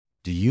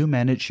Do you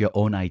manage your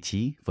own IT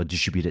for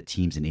distributed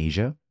teams in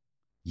Asia?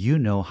 You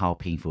know how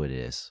painful it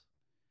is.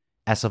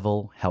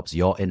 Asavol helps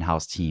your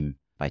in-house team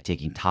by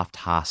taking tough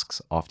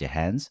tasks off their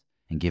hands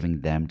and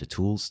giving them the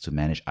tools to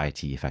manage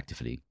IT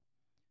effectively.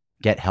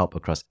 Get help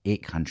across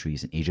 8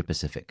 countries in Asia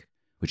Pacific,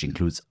 which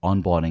includes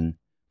onboarding,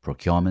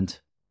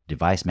 procurement,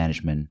 device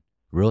management,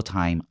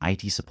 real-time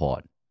IT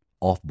support,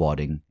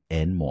 offboarding,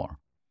 and more.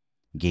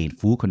 Gain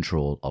full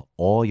control of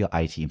all your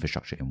IT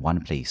infrastructure in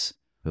one place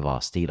with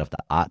our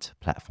state-of-the-art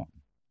platform.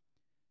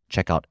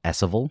 Check out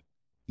Asavol,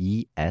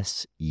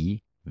 ESEVEL.com,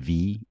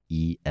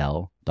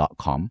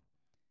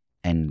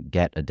 and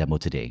get a demo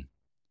today.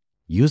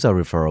 Use our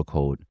referral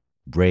code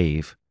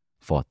BRAVE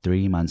for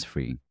 3 months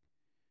free.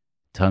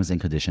 Terms and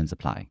conditions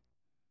apply.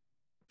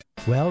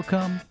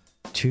 Welcome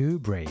to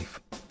Brave.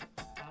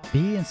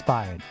 Be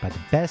inspired by the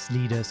best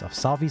leaders of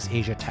Southeast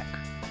Asia tech.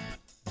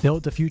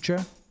 Build the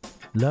future,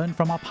 learn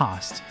from our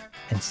past,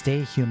 and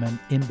stay human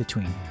in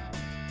between.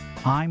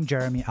 I'm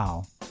Jeremy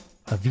Au,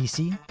 a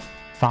VC,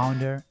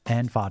 founder,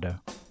 and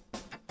father.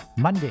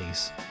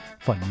 Mondays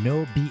for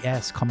no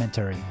BS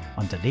commentary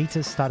on the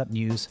latest startup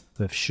news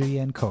with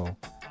Shi & Co.,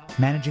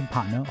 managing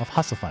partner of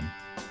Hustle Fund.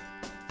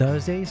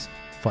 Thursdays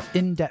for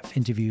in-depth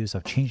interviews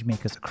of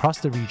changemakers across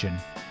the region,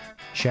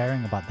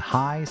 sharing about the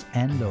highs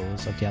and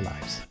lows of their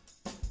lives.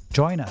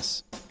 Join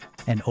us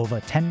and over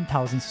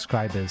 10,000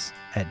 subscribers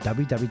at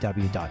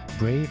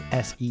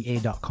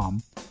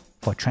www.bravesea.com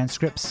for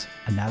transcripts,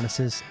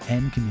 analysis,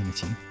 and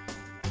community.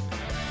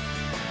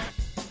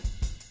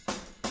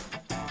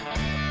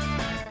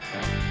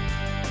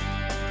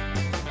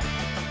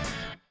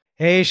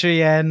 Hey,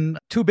 Shiyan.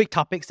 2 big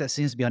topics that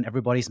seems to be on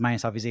everybody's mind in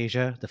Southeast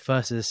Asia. The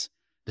first is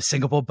the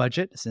Singapore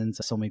budget, since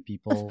so many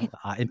people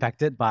are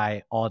impacted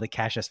by all the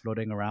cash that's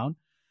floating around.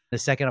 The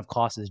second, of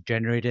course, is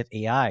generative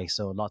AI.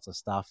 So lots of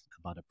stuff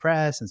about the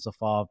press and so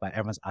forth, but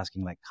everyone's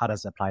asking, like, how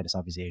does it apply to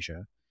Southeast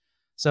Asia?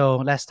 So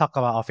let's talk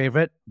about our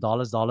favorite,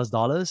 dollars.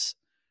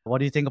 What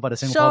do you think about the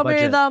Singapore budget?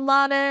 Show me the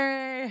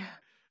money.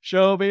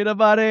 Show me the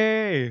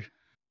money.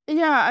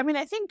 Yeah, I mean,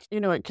 I think,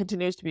 it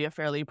continues to be a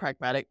fairly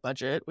pragmatic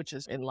budget, which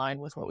is in line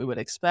with what we would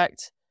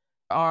expect.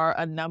 There are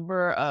a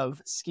number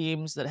of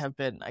schemes that have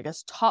been, I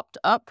guess, topped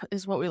up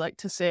is what we like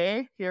to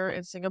say here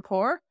in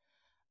Singapore.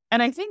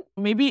 And I think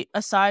maybe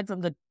aside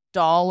from the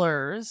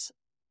dollars,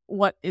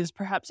 what is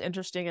perhaps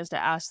interesting is to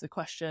ask the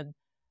question,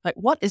 like,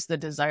 what is the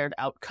desired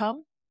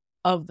outcome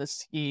of the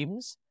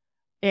schemes?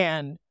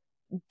 And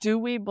do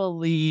we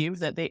believe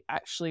that they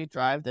actually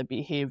drive the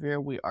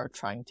behavior we are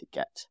trying to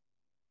get?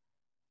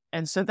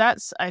 And so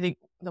that's, I think,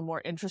 the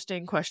more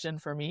interesting question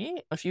for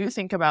me. If you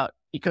think about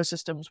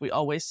ecosystems, we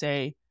always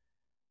say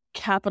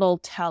capital,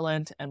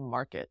 talent, and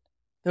market.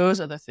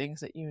 Those are the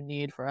things that you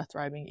need for a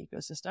thriving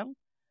ecosystem.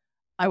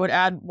 I would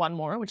add one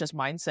more, which is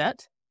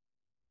mindset.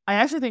 I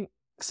actually think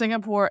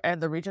Singapore and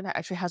the region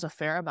actually has a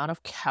fair amount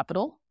of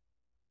capital.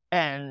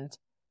 And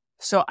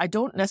so I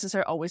don't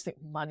necessarily always think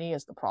money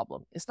is the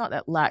problem. It's not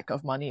that lack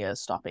of money is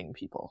stopping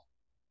people.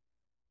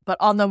 But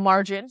on the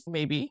margin,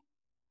 maybe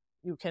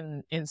you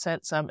can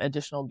incent some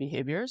additional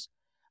behaviors.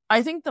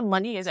 I think the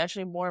money is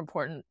actually more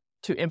important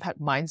to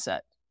impact mindset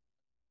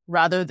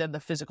rather than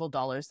the physical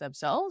dollars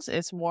themselves.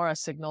 It's more a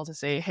signal to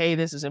say, hey,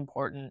 this is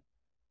important.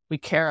 We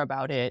care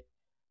about it.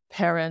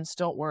 Parents,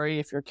 don't worry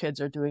if your kids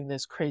are doing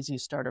this crazy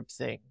startup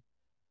thing.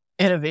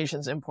 Innovation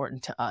is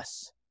important to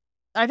us.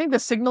 I think the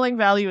signaling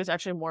value is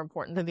actually more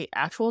important than the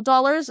actual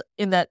dollars,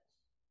 in that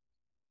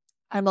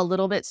I'm a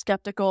little bit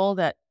skeptical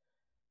that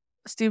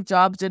Steve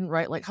Jobs didn't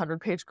write like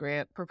 100-page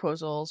grant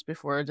proposals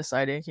before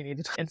deciding he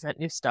needed to invent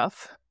new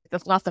stuff.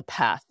 That's not the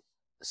path.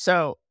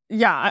 So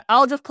yeah,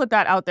 I'll just put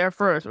that out there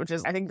first, which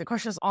is, I think the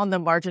question is on the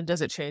margin,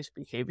 does it change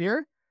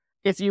behavior?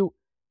 If you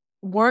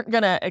weren't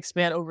going to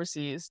expand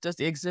overseas, does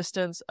the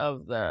existence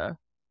of the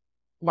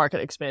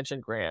market expansion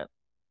grant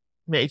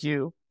make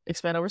you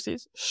expand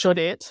overseas? Should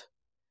it?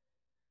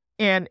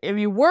 And if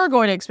you were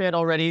going to expand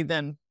already,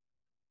 then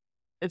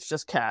it's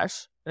just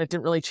cash and it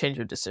didn't really change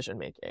your decision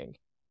making.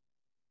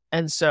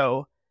 And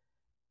so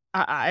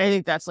I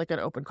think that's like an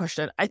open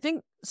question. I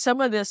think some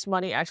of this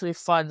money actually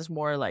funds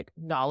more like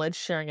knowledge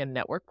sharing and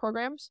network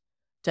programs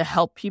to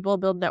help people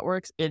build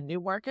networks in new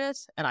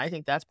markets. And I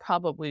think that's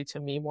probably, to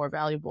me, more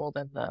valuable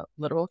than the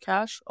literal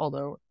cash.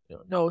 Although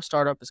no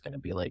startup is going to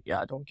be like,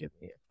 yeah, don't give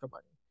me extra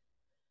money.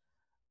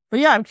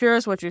 But yeah, I'm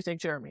curious what you think,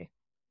 Jeremy.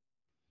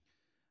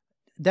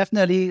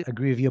 Definitely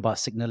agree with you about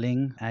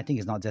signaling. I think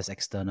it's not just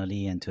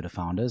externally and to the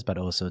founders, but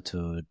also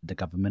to the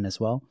government as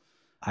well.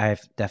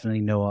 I've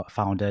definitely know a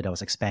founder that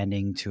was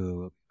expanding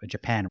to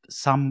Japan.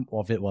 Some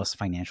of it was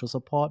financial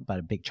support, but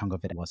a big chunk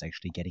of it was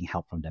actually getting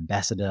help from the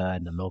ambassador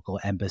and the local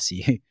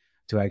embassy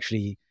to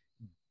actually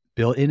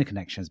build in the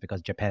connections,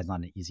 because Japan is not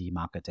an easy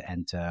market to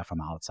enter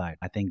from outside.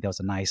 I think there was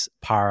a nice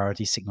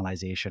priority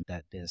signalization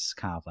that this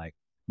kind of like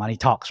money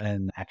talks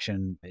and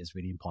action is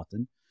really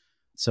important.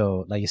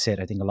 So like you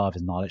said, I think a lot of it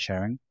is knowledge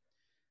sharing.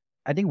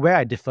 I think where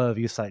I differ with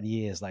you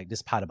slightly is like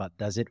this part about,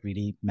 does it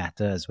really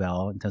matter as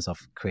well in terms of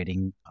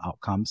creating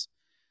outcomes?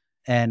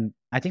 And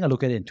I think I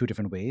look at it in 2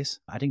 different ways.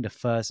 I think the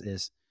first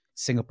is,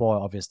 Singapore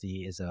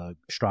obviously is a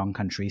strong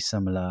country,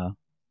 similar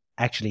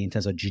actually in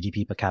terms of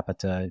GDP per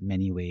capita in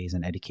many ways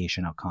and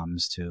education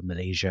outcomes to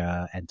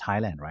Malaysia and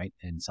Thailand, right,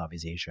 in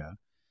Southeast Asia.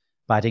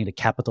 But I think the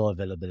capital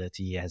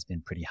availability has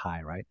been pretty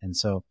high, right? And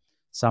so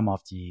some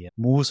of the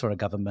moves for the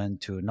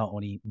government to not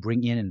only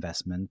bring in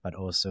investment, but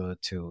also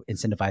to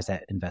incentivize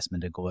that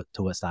investment to go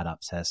towards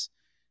startups has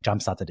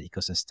jump-started the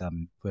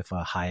ecosystem with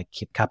a high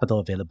capital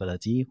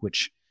availability,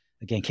 which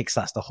again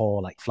kickstarts the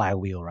whole like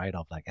flywheel, right,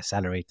 of like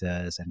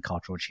accelerators and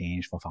cultural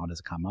change for founders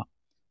to come up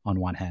on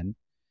one hand.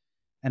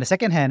 And the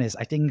second hand is,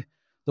 I think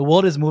the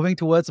world is moving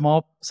towards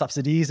more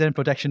subsidies and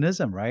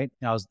protectionism, right?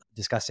 I was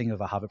discussing with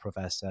a Harvard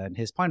professor, and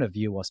his point of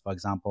view was, for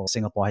example,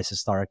 Singapore has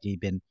historically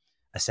been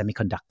a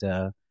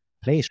semiconductor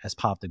place as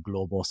part of the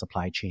global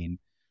supply chain,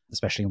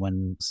 especially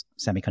when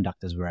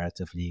semiconductors were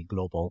relatively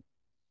global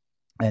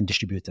and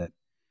distributed.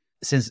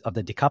 Since of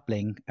the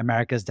decoupling,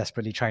 America is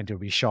desperately trying to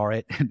reshore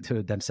it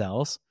to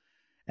themselves.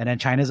 And then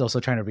China is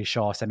also trying to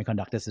reshore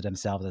semiconductors to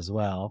themselves as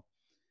well.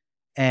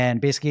 And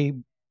basically,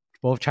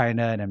 both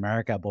China and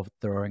America are both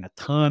throwing a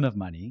ton of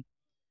money.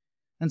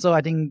 And so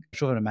I think the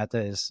truth of the matter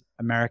is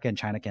America and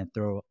China can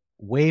throw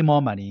way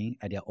more money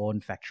at their own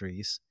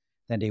factories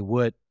than they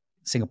would,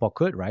 Singapore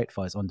could, right,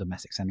 for its own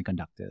domestic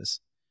semiconductors.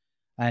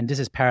 And this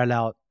is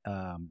paralleled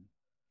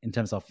in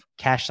terms of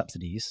cash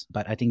subsidies.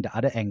 But I think the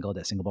other angle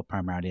that Singapore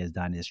primarily has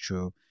done is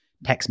through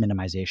tax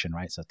minimization,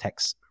 right? So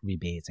tax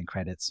rebates and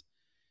credits.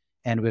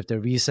 And with the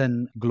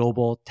recent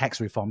global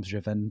tax reforms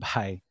driven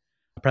by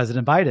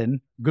President Biden,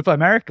 good for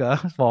America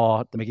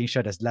for making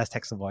sure there's less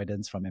tax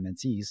avoidance from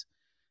MNCs.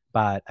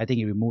 But I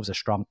think it removes a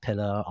strong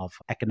pillar of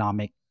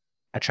economic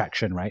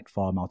attraction, right,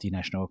 for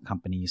multinational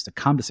companies to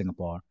come to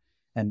Singapore.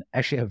 And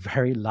actually a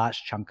very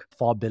large chunk,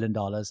 $4 billion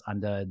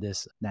under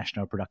this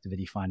National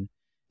Productivity Fund,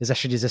 is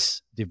actually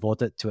just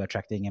devoted to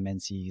attracting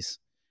MNCs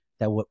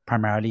that would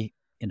primarily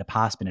in the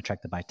past been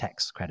attracted by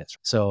tax credits.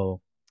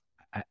 So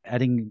I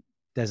think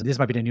this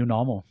might be the new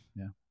normal.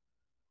 Yeah.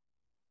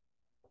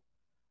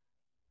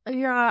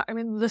 Yeah, I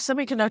mean, the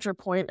semiconductor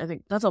point, I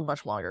think that's a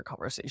much longer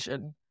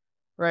conversation,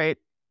 right?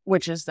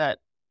 Which is that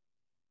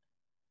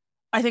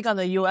I think on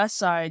the US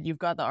side, you've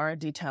got the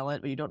R&D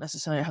talent, but you don't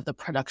necessarily have the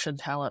production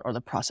talent or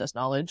the process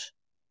knowledge.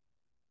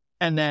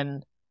 And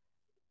then,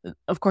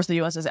 of course,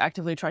 the US is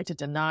actively trying to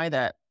deny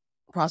that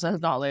process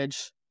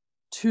knowledge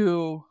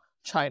to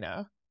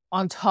China,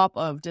 on top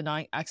of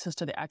denying access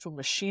to the actual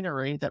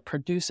machinery that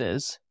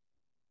produces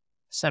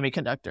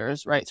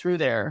semiconductors, right, through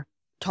their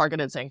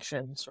targeted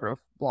sanction sort of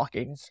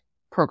blocking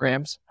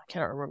programs. I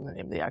can't remember the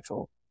name of the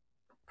actual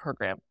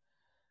program.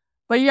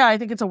 But yeah, I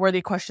think it's a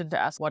worthy question to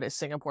ask, what is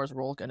Singapore's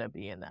role going to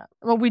be in that?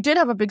 Well, we did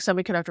have a big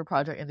semiconductor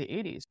project in the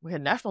 80s. We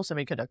had National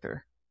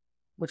Semiconductor,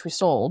 which we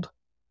sold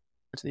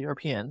to the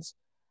Europeans.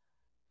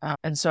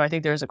 And so I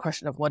think there's a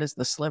question of what is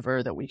the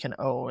sliver that we can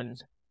own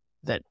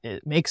that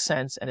it makes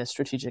sense and is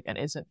strategic and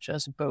isn't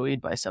just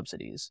buoyed by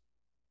subsidies.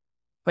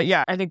 But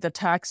yeah, I think the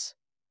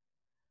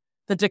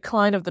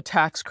decline of the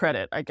tax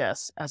credit, I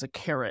guess, as a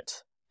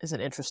carrot is an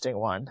interesting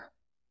one.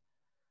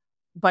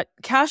 But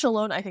cash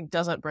alone, I think,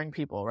 doesn't bring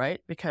people,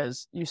 right?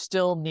 Because you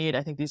still need,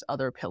 I think, these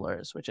other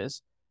pillars, which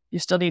is you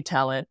still need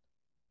talent.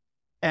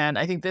 And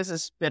I think this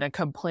has been a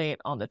complaint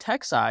on the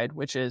tech side,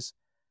 which is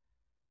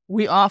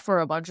we offer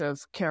a bunch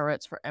of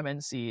carrots for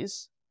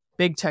MNCs,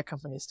 big tech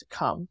companies to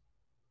come.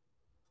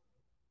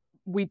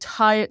 We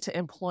tie it to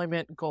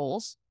employment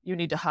goals. You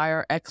need to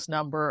hire X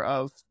number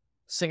of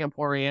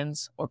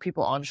Singaporeans or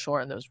people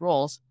onshore in those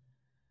roles.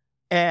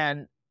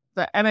 And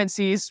the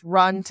MNCs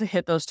run to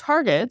hit those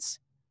targets.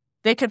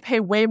 They can pay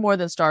way more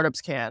than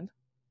startups can.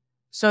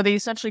 So they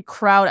essentially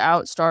crowd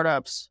out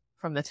startups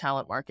from the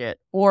talent market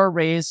or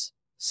raise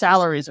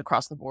salaries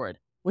across the board,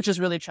 which is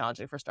really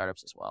challenging for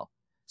startups as well.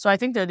 So I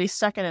think there are these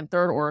second and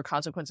third order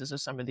consequences of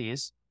some of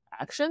these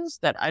actions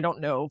that I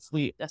don't know if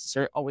we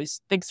necessarily always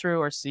think through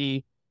or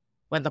see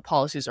when the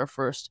policies are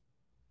first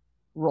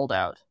rolled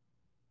out.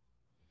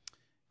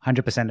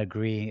 100%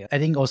 agree. I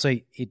think also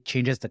it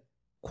changes the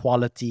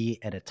quality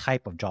and the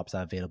type of jobs that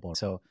are available.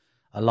 So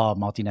a lot of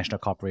multinational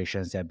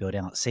corporations, they're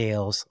building out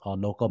sales or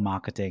local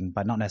marketing,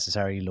 but not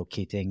necessarily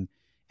locating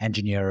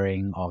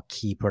engineering or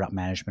key product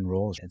management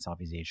roles in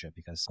Southeast Asia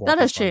because that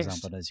has changed. For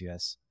example, there's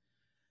US.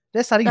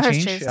 They're starting to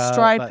change.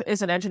 Stripe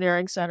is an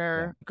engineering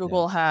center. Yeah,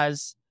 Google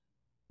has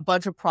a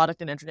bunch of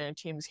product and engineering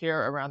teams here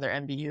around their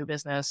MBU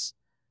business.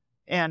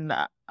 And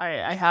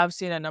I have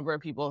seen a number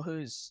of people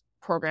whose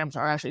programs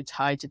are actually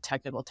tied to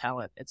technical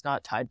talent. It's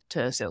not tied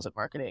to sales and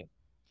marketing.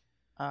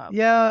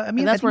 Yeah, I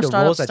mean, that's where the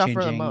startups roles are suffer the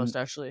changing most,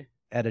 actually.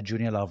 At a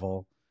junior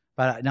level.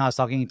 But now I was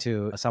talking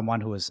to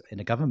someone who was in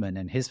the government,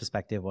 and his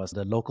perspective was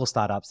the local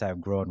startups that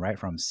have grown right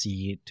from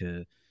seed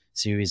to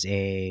Series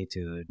A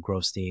to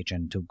growth stage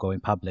and to going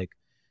public.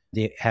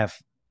 They have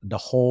the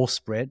whole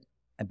spread,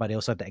 but they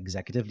also have the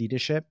executive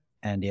leadership,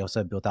 and they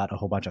also built out a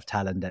whole bunch of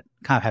talent that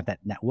kind of have that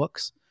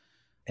networks.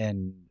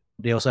 And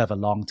they also have a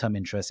long-term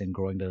interest in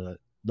growing the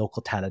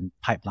local talent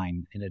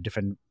pipeline in a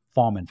different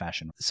form and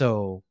fashion.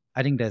 So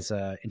I think there's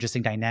an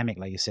interesting dynamic,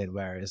 like you said,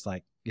 where it's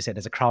like you said,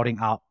 there's a crowding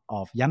out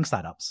of young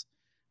startups,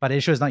 But the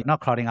issue is not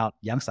crowding out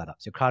young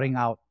startups. You're crowding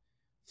out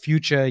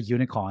future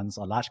unicorns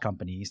or large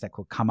companies that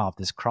could come out of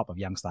this crop of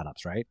young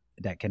startups, right?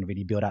 That can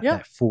really build up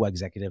that full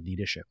executive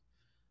leadership.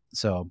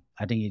 So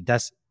I think it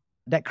does,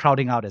 that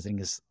crowding out, I think,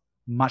 is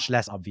much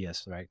less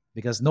obvious, right?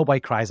 Because nobody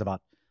cries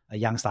about a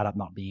young startup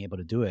not being able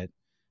to do it.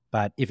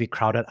 But if we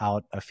crowded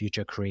out a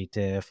future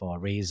Creative or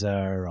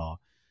Razer or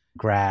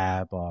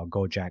Grab or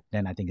Gojek,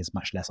 then I think it's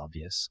much less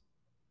obvious.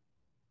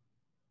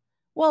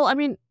 Well, I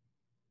mean,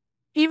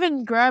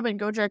 even Grab and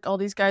Gojek, all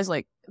these guys,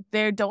 like,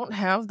 they don't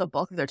have the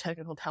bulk of their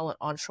technical talent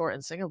onshore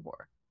in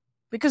Singapore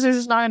because there's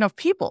just not enough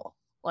people.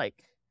 Like,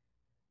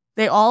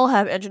 they all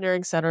have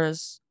engineering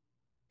centers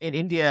in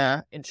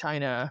India, in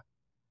China,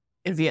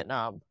 in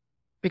Vietnam,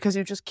 because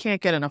you just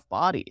can't get enough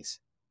bodies.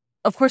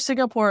 Of course,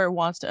 Singapore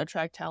wants to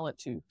attract talent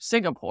to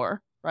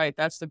Singapore, right?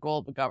 That's the goal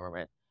of the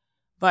government.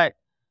 But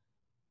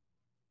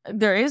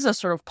there is a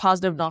sort of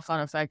positive knock-on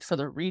effect for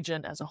the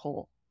region as a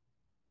whole,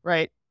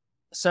 right?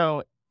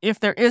 So if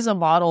there is a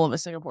model of a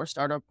Singapore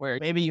startup where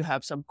maybe you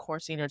have some core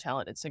senior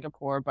talent in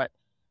Singapore, but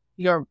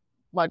your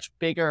much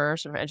bigger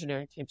sort of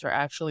engineering teams are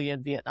actually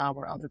in Vietnam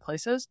or other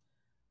places,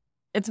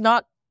 it's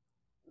not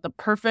the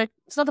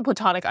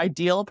platonic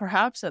ideal,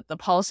 perhaps, that the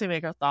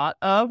policymaker thought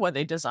of when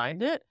they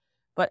designed it,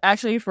 but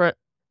actually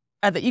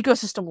at the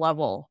ecosystem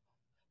level,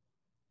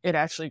 it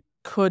actually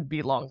could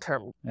be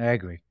long-term. I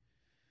agree.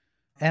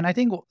 And I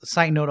think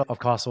side note, of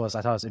course, I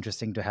thought it was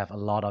interesting to have a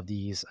lot of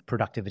these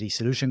productivity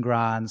solution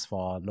grants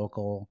for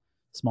local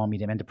small,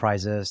 medium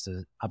enterprises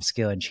to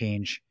upscale and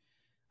change.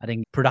 I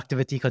think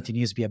productivity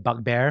continues to be a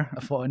bugbear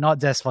for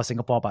not just for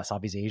Singapore, but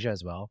Southeast Asia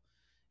as well,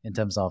 in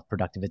terms of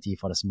productivity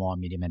for the small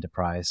and medium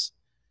enterprise.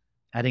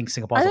 I think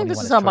Singapore. I think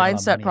this is a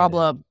mindset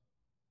problem.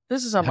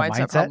 This is a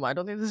mindset problem. I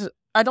don't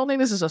think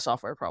this is a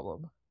software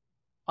problem,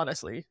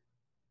 honestly.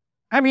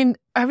 I mean,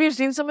 have you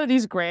seen some of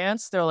these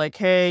grants? They're like,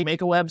 hey,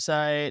 make a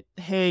website.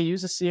 Hey,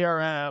 use a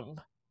CRM.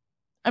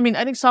 I mean,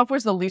 I think software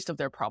is the least of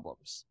their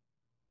problems.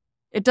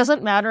 It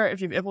doesn't matter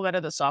if you've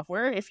implemented the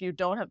software if you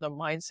don't have the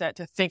mindset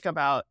to think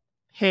about,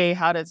 hey,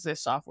 how does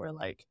this software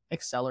like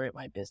accelerate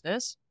my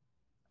business?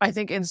 I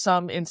think in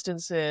some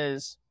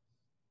instances,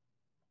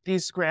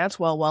 these grants,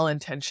 while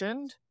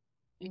well-intentioned,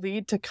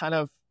 lead to kind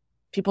of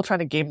people trying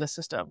to game the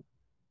system.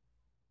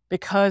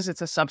 Because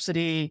it's a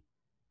subsidy,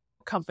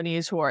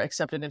 companies who are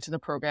accepted into the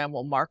program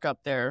will mark up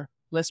their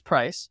list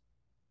price.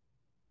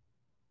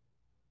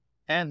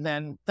 And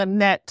then the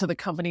net to the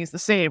company is the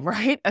same,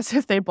 right? As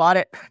if they bought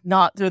it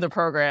not through the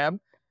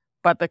program,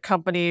 but the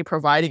company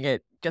providing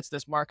it gets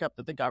this markup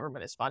that the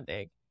government is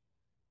funding.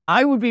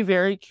 I would be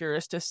very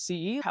curious to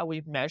see how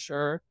we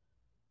measure,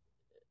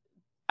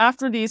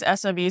 after these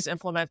SMEs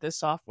implement this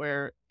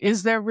software,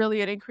 is there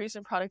really an increase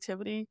in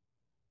productivity?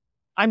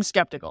 I'm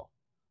skeptical.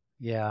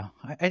 Yeah,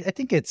 I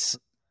think it's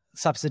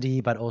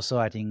subsidy, but also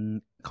I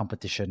think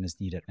competition is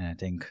needed. And I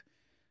think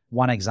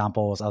one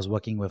example is I was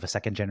working with a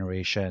second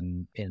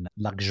generation in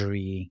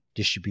luxury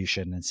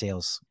distribution and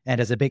sales. And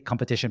there's a big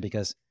competition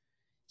because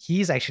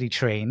he's actually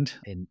trained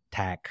in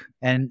tech.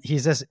 And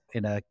he's just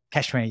in a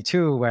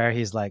catch-22 where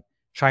he's like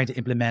trying to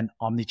implement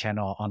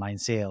omnichannel online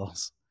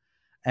sales.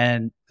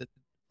 And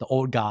the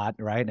old guard,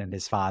 right, and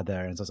his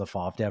father and so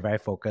forth, they're very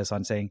focused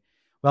on saying,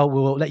 well,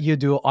 we will let you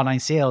do online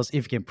sales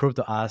if you can prove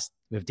to us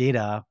with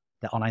data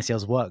that online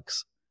sales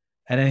works.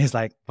 And then he's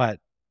like, but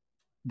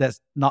that's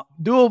not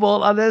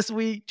doable unless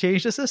we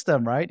change the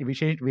system, right? If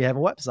we have a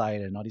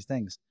website and all these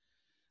things.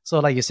 So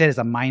like you said, it's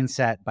a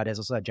mindset, but there's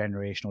also a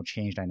generational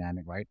change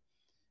dynamic, right?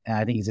 And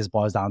I think it just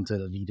boils down to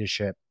the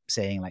leadership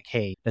saying like,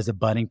 hey, there's a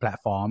burning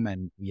platform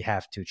and we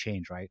have to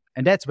change, right?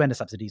 And that's when the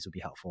subsidies would be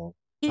helpful.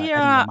 But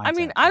I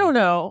mean, I don't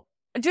know.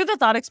 Do the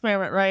thought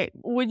experiment, right?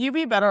 Would you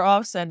be better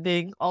off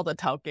sending all the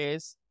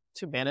tauges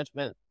to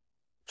management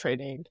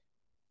training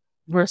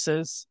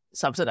versus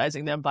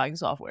subsidizing them buying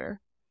software?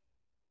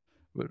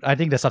 I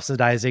think they're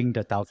subsidizing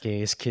the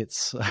tauges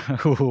kids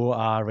who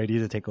are ready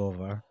to take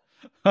over.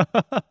 And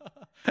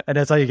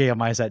that's how you get your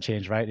mindset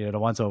change, right? The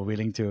ones who are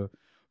willing to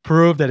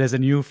prove that there's a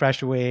new,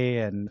 fresh way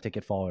and take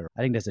it forward.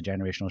 I think there's a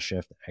generational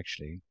shift,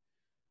 actually.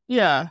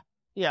 Yeah.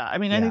 I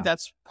mean, I think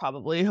that's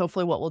probably,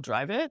 hopefully, what will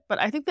drive it. But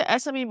I think the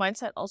SME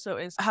mindset also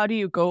is, how do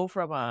you go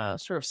from a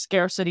sort of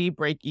scarcity,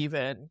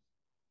 break-even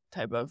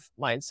type of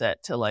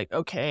mindset to like,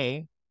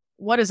 okay,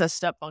 what is a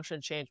step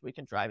function change we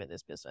can drive in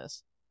this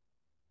business?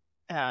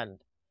 And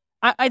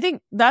I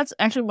think that's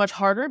actually much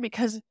harder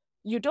because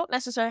you don't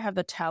necessarily have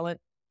the talent.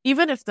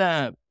 Even if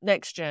the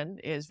next gen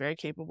is very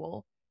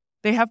capable,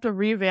 they have to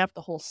revamp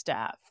the whole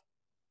staff.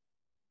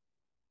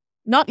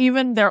 Not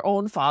even their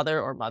own father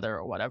or mother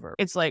or whatever.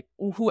 It's like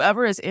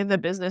whoever is in the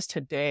business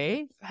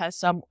today has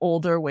some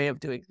older way of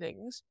doing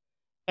things.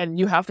 And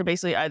you have to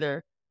basically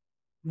either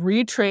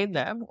retrain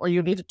them or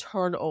you need to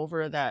turn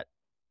over that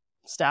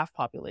staff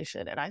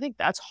population. And I think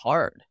that's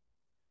hard.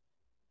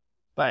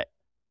 But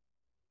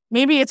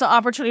maybe it's an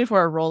opportunity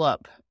for a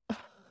roll-up.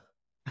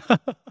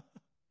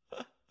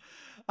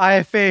 I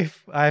have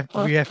faith.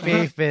 We have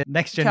faith in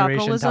next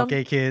generation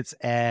tauge kids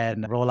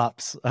and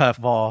roll-ups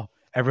for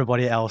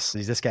everybody else.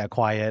 You just get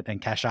acquired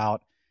and cash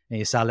out and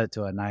you sell it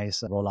to a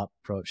nice roll-up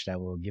approach that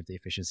will give the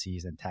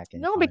efficiencies and tech.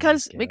 And No,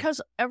 economies of scale. because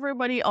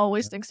everybody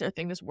always thinks their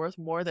thing is worth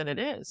more than it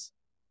is.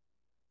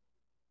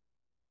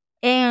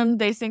 And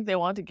they think they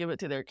want to give it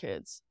to their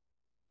kids.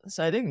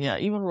 So I think,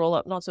 even roll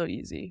up, not so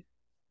easy.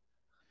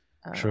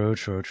 True.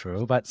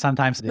 But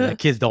sometimes the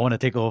kids don't want to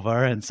take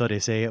over, and so they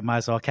say, might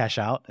as well cash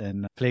out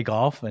and play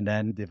golf and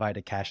then divide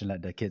the cash and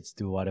let the kids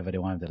do whatever they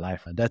want with their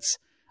life. And that's,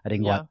 I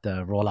think, what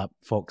the roll-up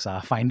folks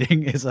are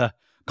finding is a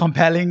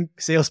compelling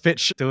sales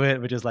pitch to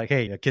it, which is like,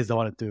 hey, your kids don't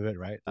want to do it,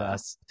 right? Let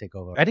us take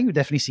over. I think we've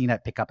definitely seen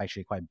that pick up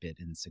actually quite a bit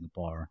in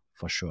Singapore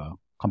for sure,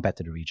 compared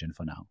to the region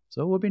for now.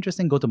 So it will be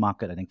interesting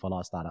go-to-market, I think, for a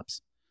lot of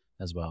startups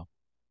as well.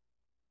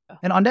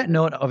 And on that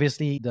note,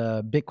 obviously,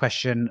 the big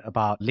question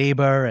about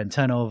labor and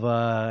turnover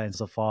and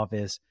so forth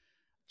is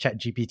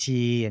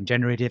ChatGPT and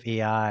generative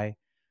AI.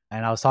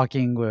 And I was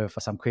talking with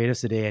some creators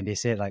today, and they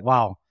said like,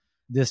 wow,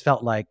 this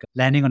felt like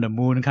landing on the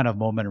moon kind of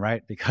moment,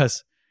 right?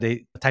 Because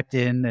they typed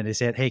in and they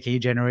said, hey, can you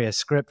generate a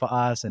script for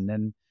us? And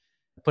then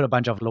put a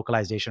bunch of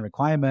localization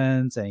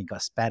requirements, and it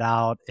got spat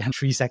out in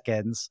 3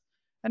 seconds.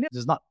 And it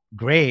was not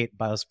great,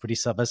 but it was pretty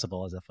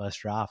serviceable as a first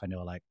draft. And they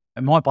were like,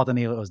 and more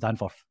importantly, it was done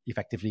for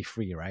effectively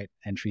free, right?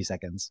 And 3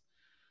 seconds.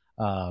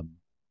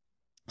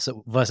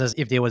 So versus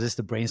if they were just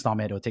to brainstorm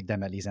it, it would take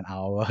them at least an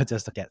hour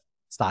just to get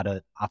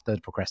started after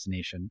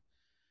procrastination.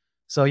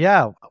 So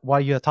yeah, what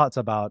are your thoughts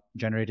about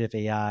generative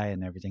AI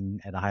and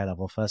everything at a high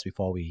level first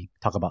before we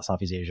talk about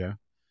Southeast Asia?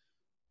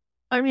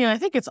 I mean, I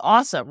think it's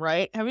awesome,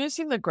 right? Have you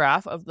seen the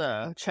graph of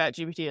the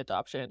ChatGPT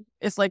adoption?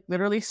 It's like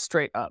literally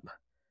straight up.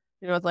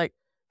 It's like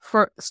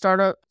for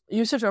startup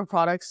usage of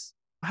products,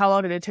 how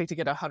long did it take to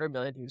get 100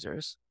 million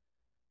users?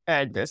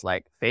 And there's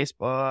like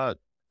Facebook,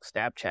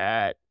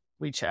 Snapchat,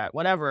 WeChat,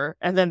 whatever.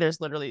 And then there's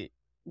literally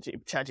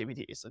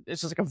ChatGPT. So it's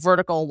just like a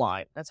vertical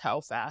line. That's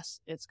how fast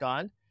it's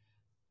gone.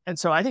 And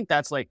so I think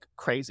that's like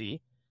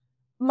crazy.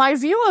 My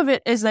view of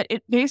it is that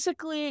it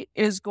basically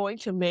is going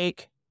to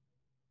make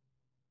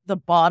the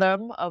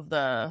bottom of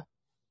the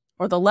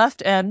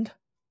left end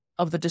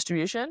of the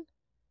distribution,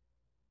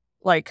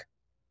 like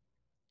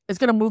it's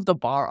going to move the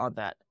bar on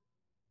that.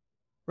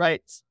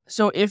 Right.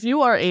 So if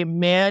you are a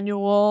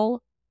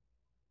manual,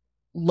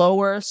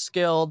 lower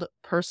skilled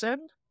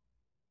person,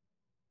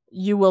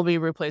 you will be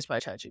replaced by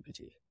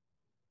ChatGPT.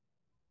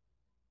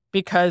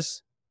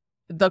 Because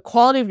the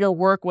quality of your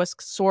work was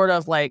sort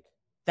of like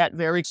that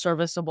very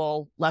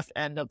serviceable left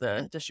end of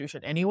the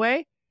distribution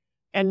anyway.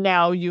 And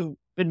now you've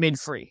been made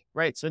free,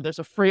 right? So there's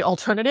a free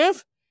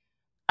alternative.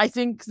 I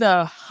think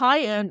the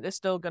high end is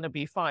still going to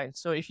be fine.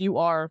 So if you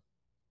are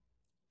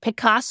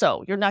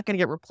Picasso, you're not going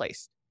to get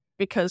replaced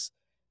because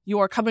you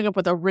are coming up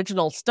with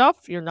original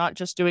stuff. You're not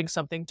just doing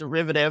something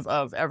derivative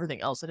of everything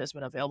else that has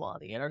been available on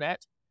the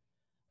internet.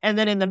 And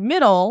then in the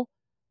middle,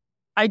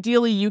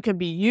 ideally, you can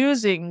be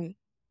using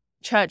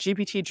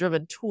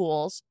ChatGPT-driven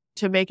tools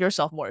to make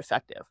yourself more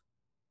effective,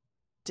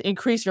 to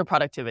increase your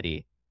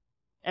productivity.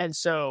 And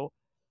so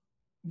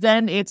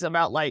then it's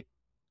about like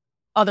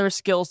other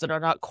skills that are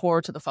not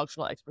core to the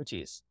functional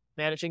expertise,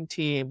 managing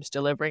teams,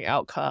 delivering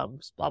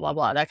outcomes, blah, blah,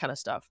 blah, that kind of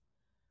stuff.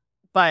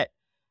 But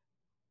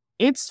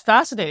it's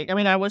fascinating. I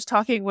mean, I was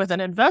talking with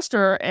an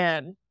investor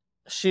and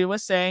she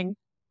was saying,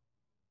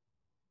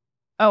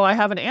 oh, I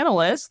have an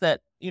analyst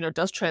that,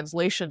 does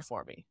translation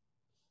for me.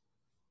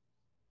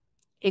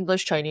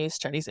 English, Chinese,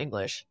 Chinese,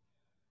 English.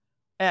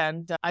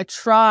 And I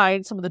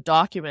tried some of the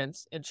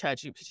documents in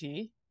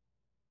ChatGPT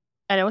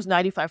and it was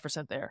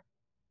 95% there.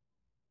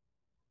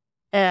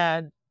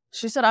 And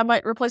she said, I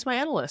might replace my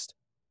analyst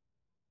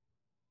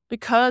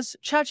because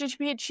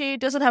ChatGPT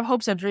doesn't have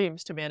hopes and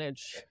dreams to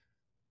manage.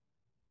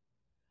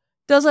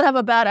 Doesn't have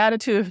a bad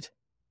attitude.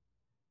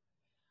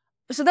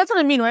 So that's what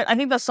I mean, right? I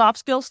think the soft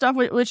skill stuff,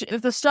 which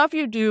if the stuff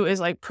you do is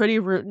like pretty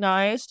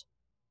routinized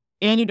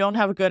and you don't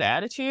have a good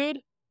attitude,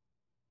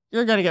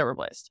 you're going to get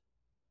replaced.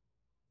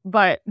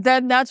 But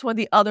then that's when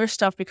the other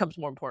stuff becomes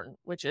more important,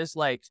 which is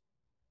like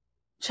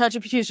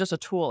ChatGPT is just a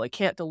tool. It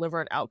can't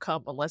deliver an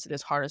outcome unless it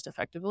is harnessed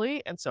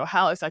effectively. And so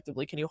how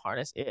effectively can you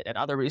harness it and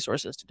other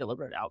resources to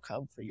deliver an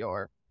outcome for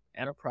your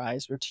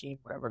enterprise, your team,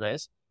 whatever it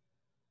is?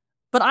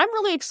 But I'm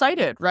really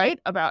excited, right,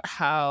 about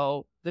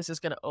how this is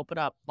going to open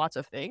up lots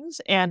of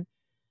things. And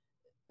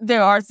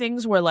there are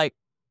things where like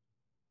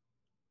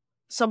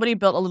somebody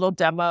built a little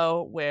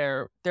demo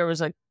where there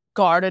was a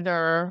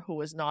gardener who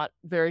was not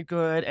very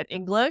good at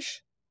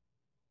English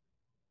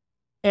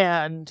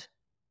and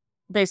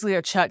basically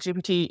a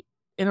ChatGPT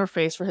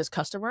interface for his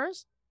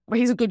customers, but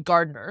he's a good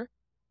gardener.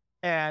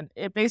 And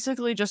it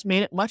basically just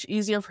made it much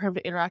easier for him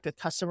to interact with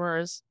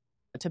customers,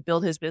 to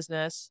build his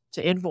business,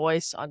 to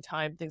invoice on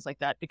time, things like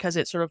that, because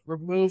it sort of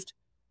removed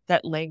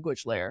that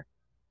language layer.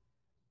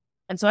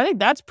 And so I think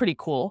that's pretty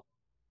cool,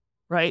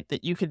 right?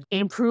 That you can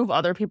improve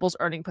other people's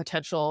earning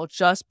potential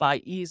just by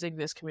easing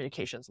this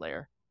communications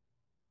layer.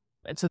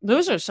 And so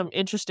those are some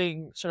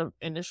interesting sort of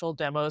initial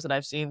demos that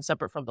I've seen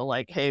separate from the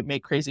like, hey,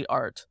 make crazy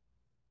art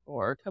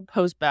or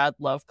compose bad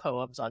love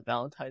poems on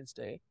Valentine's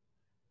Day.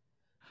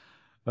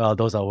 Well,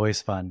 those are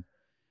always fun.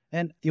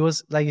 And it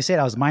was, like you said,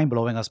 I was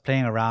mind-blowing. I was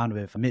playing around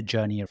with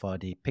Midjourney for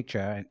the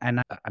picture.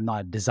 And I'm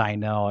not a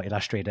designer or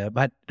illustrator,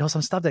 but there was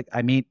some stuff that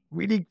I made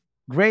really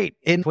great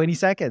in 20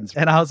 seconds.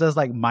 And I was just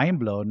like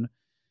mind-blown.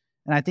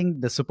 And I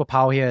think the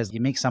superpower here is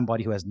you make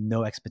somebody who has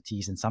no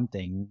expertise in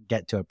something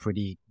get to a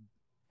pretty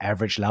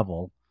average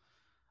level.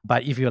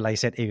 But if you're, like I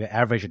said, if you're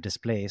average or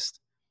displaced,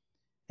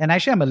 and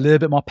actually I'm a little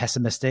bit more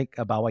pessimistic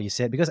about what you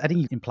said, because I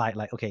think you implied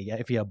like, okay, yeah,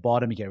 if you're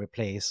bottom, you get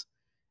replaced.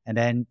 And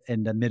then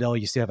in the middle,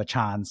 you still have a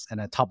chance. And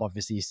at the top,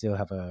 obviously, you still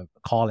have a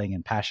calling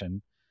and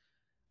passion.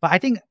 But I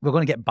think we're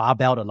going to get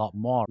barbelled a lot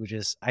more, which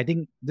is, I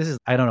think this is,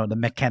 I don't know, the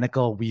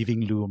mechanical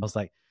weaving loom. It's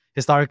like,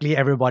 historically,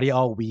 everybody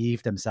all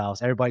weaved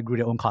themselves. Everybody grew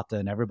their own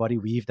cotton. Everybody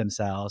weaved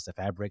themselves, the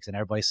fabrics, and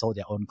everybody sold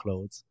their own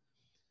clothes.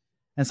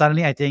 And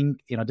suddenly, I think,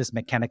 this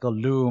mechanical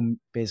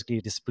loom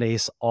basically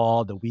displays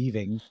all the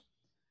weaving.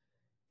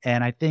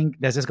 And I think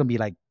there's just going to be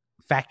like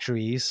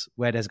factories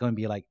where there's going to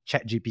be like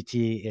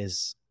ChatGPT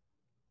is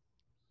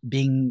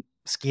being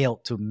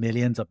scaled to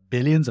millions of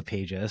billions of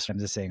pages. I'm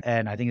just saying.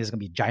 And I think there's going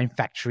to be giant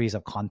factories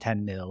of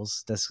content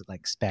mills that's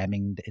like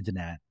spamming the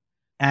internet.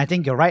 And I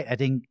think you're right. I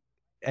think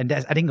going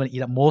to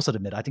eat up most of the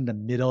middle. I think the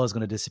middle is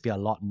going to disappear a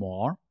lot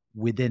more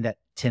within that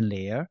thin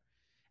layer.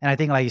 And I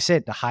think, like you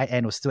said, the high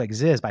end will still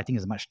exist, but I think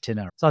it's much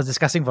thinner. So I was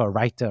discussing for a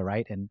writer,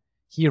 right? And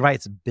he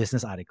writes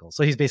business articles.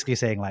 So he's basically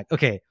saying like,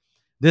 okay,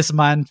 this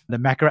month, the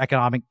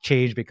macroeconomic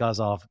change because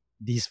of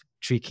these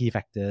 3 key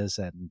factors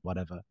and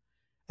whatever.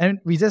 And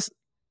we just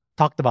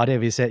talked about it.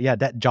 We said, yeah,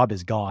 that job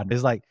is gone.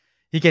 It's like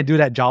he can do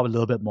that job a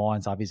little bit more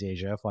in Southeast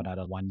Asia for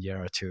another 1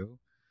 year or 2.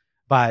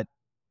 But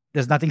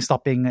there's nothing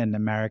stopping an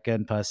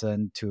American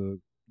person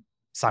to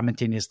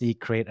simultaneously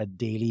create a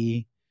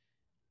daily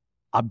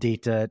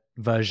updated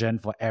version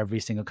for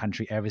every single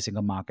country, every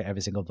single market,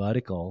 every single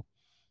vertical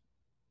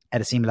at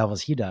the same level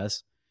as he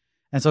does.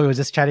 And so we were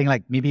just chatting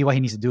like maybe what he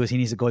needs to do is he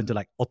needs to go into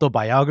like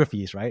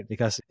autobiographies, right?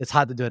 Because it's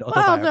hard to do an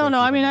autobiography. Well, no.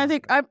 I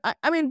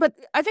mean, but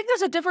I think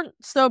there's a difference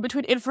though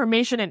between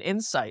information and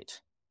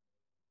insight.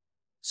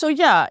 So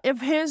yeah,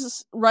 if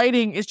his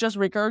writing is just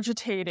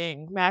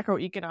regurgitating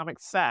macroeconomic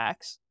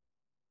facts,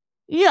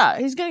 yeah,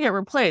 he's going to get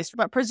replaced.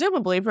 But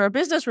presumably for a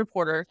business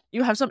reporter,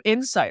 you have some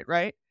insight,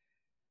 right?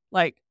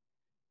 Like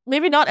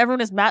maybe not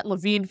everyone is Matt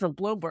Levine from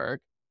Bloomberg.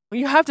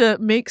 You have to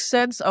make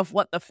sense of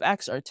what the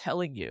facts are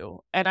telling you.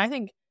 And I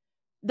think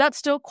that's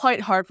still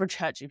quite hard for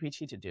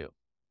ChatGPT to do,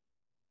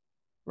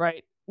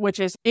 right? Which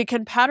is, it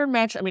can pattern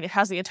match. I mean, it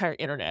has the entire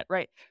internet,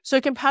 right? So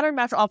it can pattern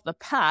match off the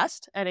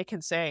past, and it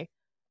can say,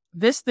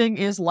 this thing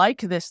is like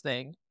this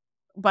thing,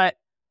 but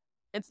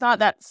it's not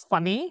that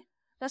funny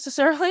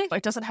necessarily.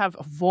 It doesn't have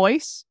a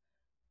voice.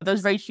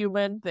 Those very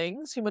human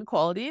things, human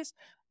qualities.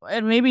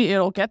 And maybe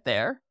it'll get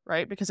there,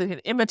 right? Because it can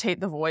imitate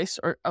the voice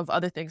or of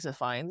other things it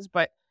finds.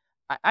 But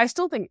I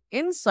still think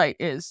insight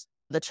is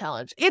the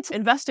challenge. It's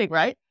investing,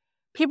 right?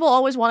 People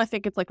always want to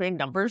think it's like very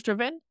numbers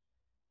driven.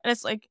 And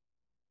it's like,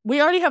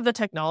 we already have the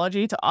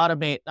technology to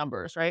automate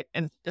numbers, right?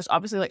 And there's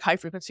obviously like high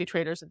frequency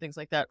traders and things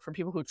like that for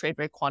people who trade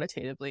very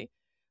quantitatively.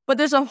 But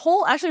there's a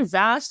whole actually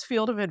vast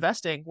field of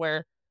investing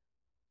where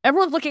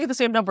everyone's looking at the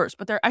same numbers,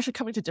 but they're actually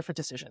coming to different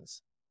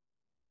decisions.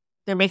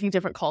 They're making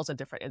different calls and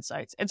different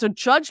insights. And so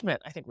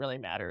judgment, I think, really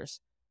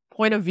matters.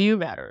 Point of view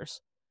matters.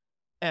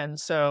 And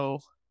so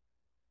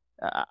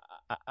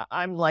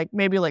I'm like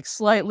maybe like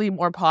slightly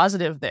more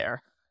positive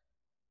there.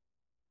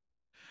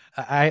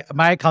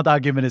 My counter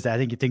argument is that I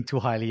think you think too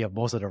highly of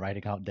most of the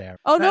writing out there.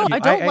 Oh no, I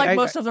don't like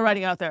most of the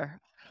writing out there.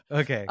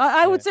 Okay.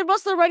 I would say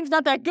most of the writing's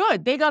not that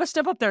good. They got to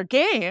step up their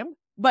game,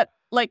 but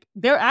like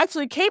they're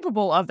actually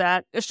capable of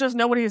that. It's just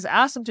nobody has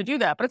asked them to do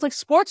that. But it's like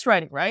sports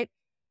writing, right?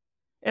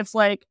 It's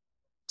like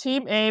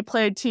Team A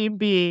played Team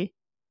B.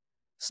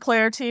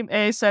 Player Team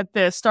A said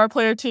this. Star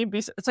player Team B.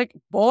 It's like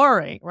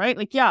boring, right?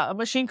 Like, yeah, a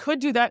machine could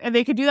do that, and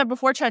they could do that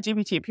before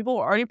ChatGPT. People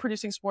were already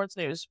producing sports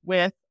news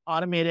with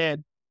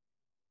automated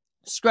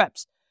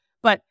scripts.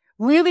 But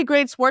really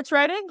great sports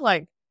writing,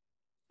 like,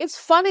 it's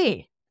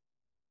funny.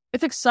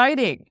 It's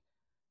exciting.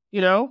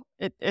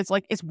 It's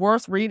like, it's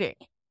worth reading.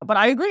 But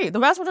I agree. The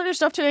vast majority of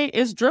stuff today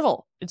is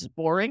drivel. It's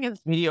boring,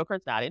 it's mediocre,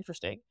 it's not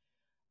interesting.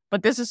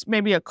 But this is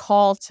maybe a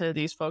call to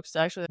these folks to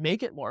actually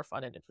make it more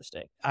fun and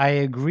interesting. I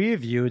agree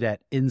with you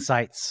that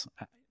insights,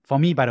 for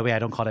me, by the way, I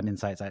don't call them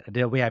insights.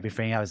 The way I've been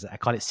framing it is I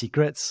call it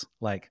secrets.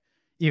 Like,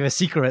 even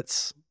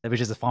secrets, which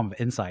is a form of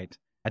insight,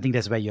 I think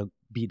that's where you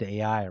beat the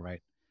AI,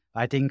 right?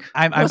 I think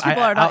most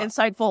people are not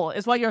insightful,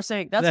 is what you're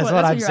saying. That's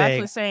what you're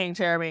actually saying,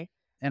 Jeremy.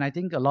 And I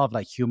think a lot of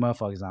like humor,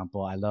 for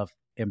example, I love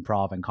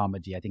improv and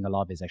comedy. I think a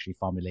lot of it is actually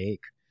formulaic.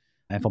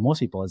 And for most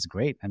people, it's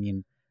great. I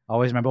mean, I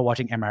always remember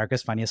watching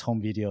America's Funniest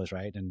Home Videos,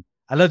 right? And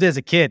I loved it as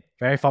a kid,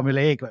 very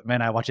formulaic. But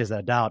when I watch it as an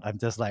adult, I'm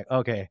just like,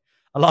 okay,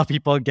 a lot of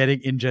people getting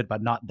injured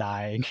but not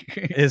dying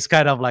is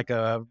kind of like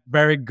a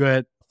very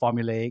good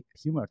formulaic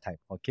humor type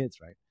for kids,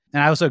 right?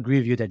 And I also agree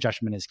with you that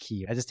judgment is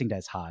key. I just think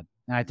that's hard.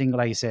 And I think,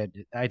 like you said,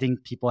 I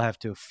think people have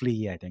to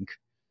flee,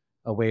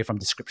 away from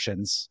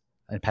descriptions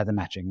and pattern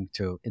matching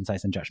to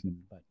insights and judgment.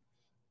 But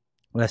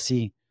let's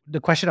see.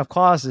 The question, of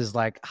course, is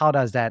like, how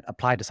does that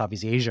apply to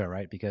Southeast Asia,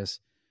 right? Because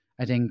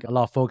I think a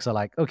lot of folks are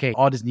like, okay,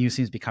 all this news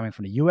seems to be coming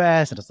from the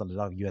US, and there's a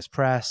lot of US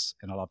press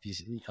and a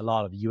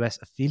lot of US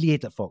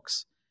affiliated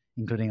folks,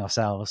 including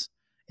ourselves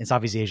in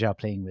Southeast Asia, are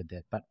playing with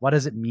it. But what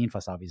does it mean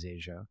for Southeast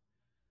Asia?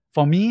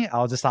 For me,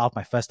 I'll just start off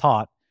my first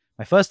thought.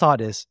 My first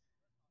thought is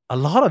a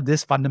lot of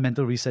this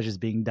fundamental research is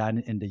being done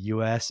in the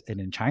US and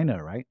in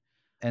China, right?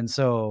 And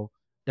so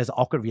there's an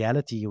awkward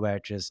reality where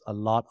just a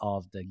lot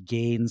of the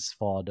gains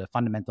for the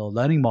fundamental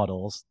learning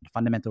models, the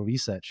fundamental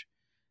research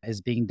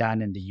is being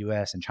done in the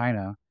US and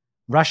China.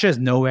 Russia is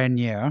nowhere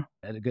near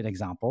a good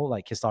example.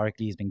 Like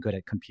historically, it's been good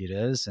at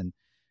computers,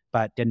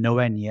 but they're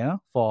nowhere near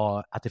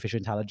for artificial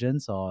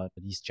intelligence or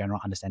these general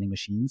understanding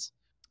machines.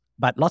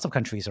 But lots of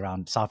countries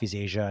around Southeast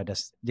Asia,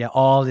 they're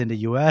all in the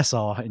US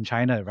or in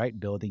China, right,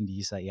 building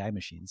these AI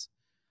machines.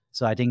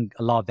 So I think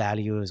a lot of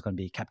value is going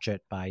to be captured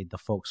by the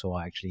folks who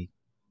are actually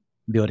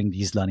building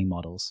these learning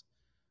models.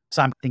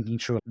 So I'm thinking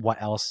through what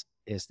else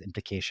is the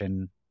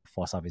implication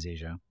for Southeast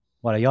Asia.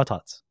 What are your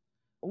thoughts?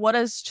 What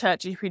does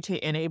ChatGPT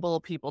enable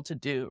people to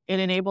do? It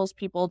enables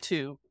people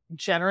to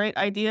generate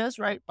ideas,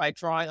 right, by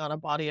drawing on a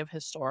body of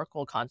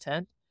historical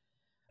content.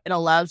 It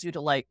allows you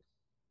to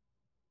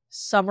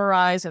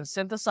summarize and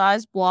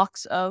synthesize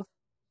blocks of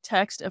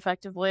text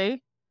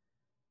effectively.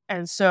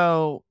 And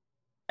so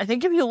I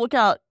think if you look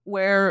at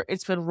where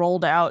it's been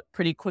rolled out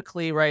pretty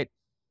quickly, right,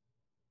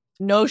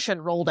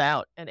 Notion rolled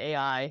out an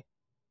AI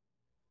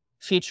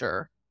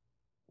feature.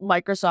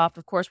 Microsoft,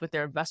 of course, with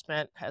their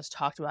investment, has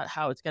talked about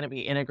how it's going to be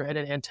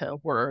integrated into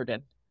Word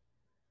and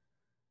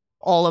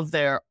all of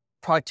their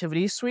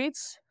productivity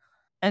suites.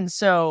 And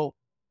so,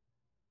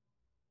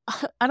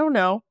 I don't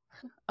know,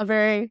 a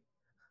very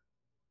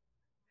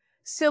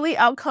silly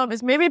outcome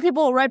is maybe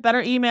people will write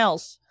better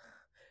emails.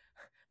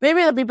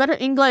 Maybe it'll be better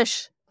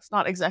English. It's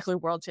not exactly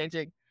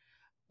world-changing.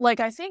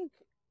 I think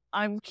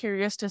I'm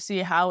curious to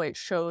see how it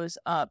shows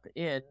up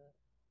in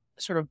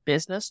sort of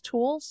business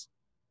tools.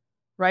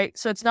 Right?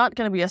 So it's not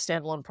going to be a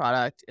standalone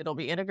product. It'll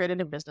be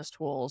integrated in business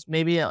tools.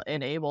 Maybe it'll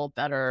enable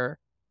better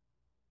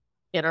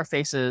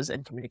interfaces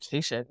and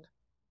communication.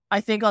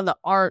 I think on the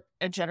art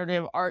and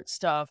generative art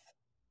stuff,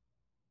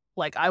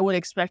 I would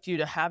expect you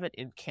to have it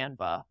in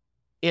Canva,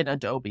 in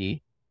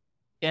Adobe,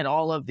 in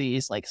all of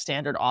these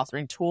standard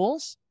authoring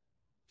tools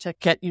to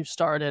get you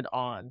started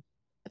on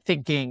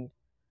thinking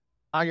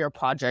on your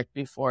project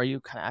before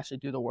you can actually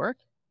do the work.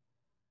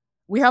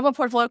 We have a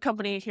portfolio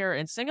company here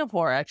in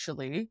Singapore,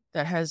 actually,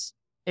 that has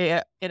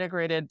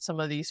integrated some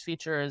of these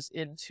features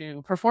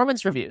into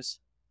performance reviews.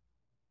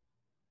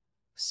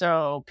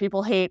 So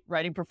people hate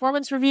writing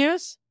performance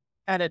reviews,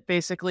 and it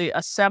basically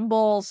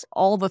assembles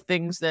all the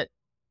things that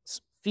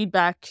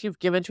feedback you've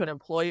given to an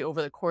employee over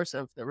the course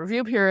of the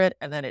review period,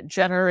 and then it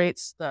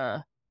generates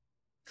the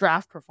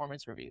draft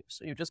performance review.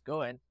 So you just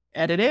go and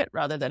edit it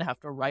rather than have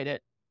to write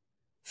it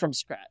from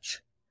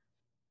scratch.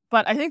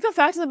 But I think the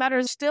fact of the matter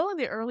is still in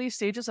the early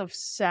stages of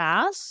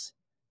SaaS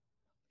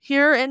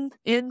here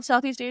in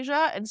Southeast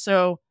Asia. And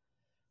so,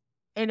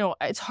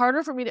 it's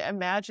harder for me to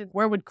imagine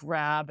where would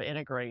Grab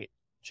integrate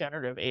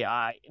generative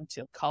AI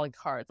into calling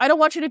cards. I don't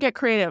want you to get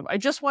creative. I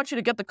just want you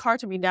to get the car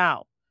to me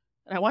now.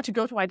 And I want to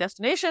go to my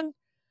destination.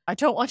 I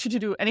don't want you to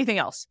do anything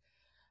else.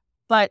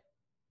 But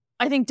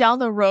I think down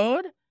the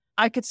road,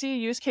 I could see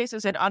use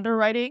cases in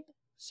underwriting,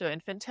 so in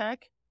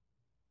fintech,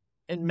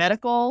 in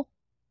medical,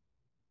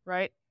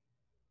 right?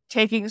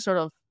 Taking sort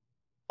of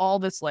all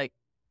this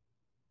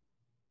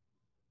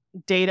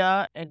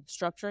data and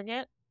structuring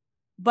it.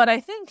 But I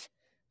think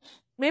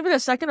maybe the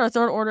second or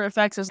third order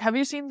effects is, have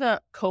you seen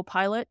the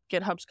Copilot,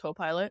 GitHub's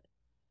Copilot?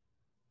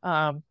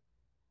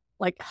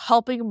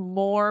 Helping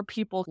more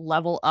people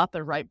level up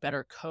and write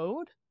better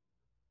code.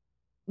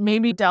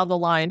 Maybe down the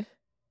line,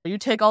 you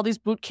take all these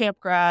bootcamp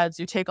grads,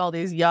 you take all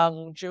these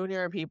young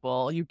junior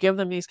people, you give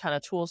them these kind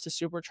of tools to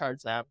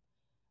supercharge them.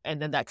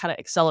 And then that kind of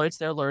accelerates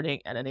their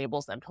learning and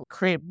enables them to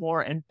create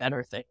more and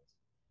better things.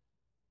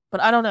 But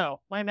I don't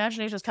know. My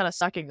imagination is kind of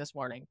sucking this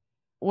morning.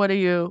 What are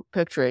you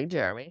picturing,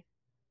 Jeremy?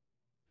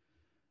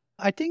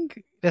 I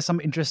think there's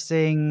some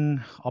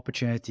interesting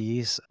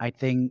opportunities. I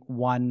think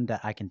one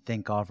that I can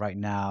think of right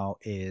now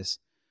is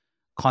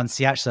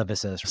concierge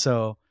services.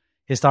 So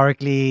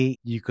historically,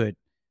 you could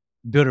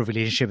build a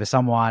relationship with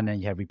someone and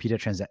you have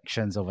repeated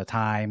transactions over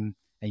time,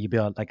 and you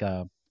build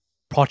a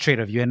portrait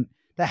of you. And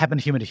that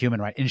happened human to human,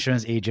 right?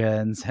 Insurance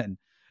agents and,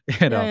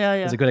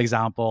 it's a good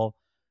example.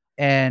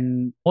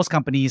 And most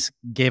companies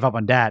gave up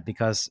on that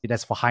because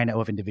that's for high net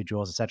worth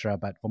individuals, etc.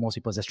 But for most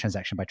people, it's just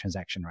transaction by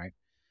transaction, right?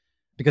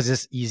 Because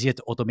it's easier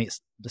to automate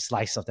the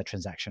slice of the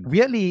transaction.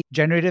 Really,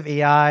 generative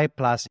AI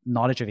plus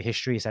knowledge of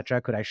history,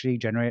 etc., could actually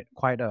generate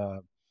quite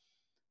a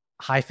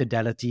high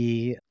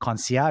fidelity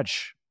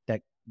concierge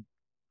that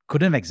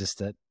couldn't have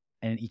existed,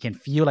 and it can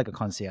feel like a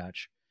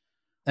concierge.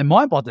 And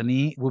more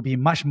importantly, it will be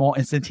much more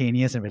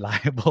instantaneous and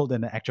reliable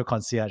than the actual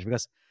concierge,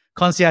 because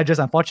concierges,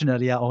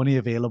 unfortunately, are only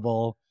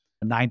available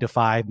 9 to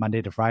 5,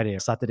 Monday to Friday.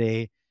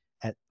 Saturday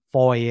at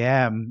 4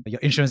 a.m., your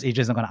insurance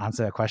agent is not going to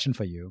answer a question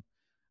for you.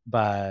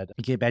 But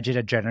you can imagine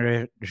a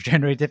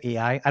generative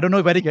AI. I don't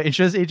know whether your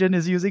insurance agent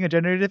is using a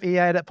generative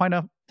AI at that point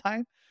of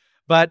time,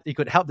 But it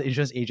could help the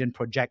insurance agent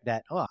project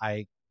that, oh,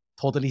 I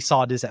totally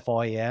saw this at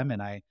 4 a.m.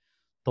 and I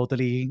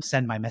totally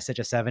sent my message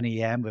at 7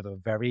 a.m. with a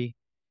very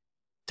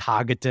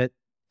targeted,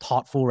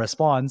 thoughtful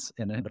response.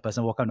 And then the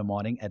person woke up in the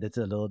morning,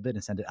 edited a little bit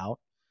and sent it out.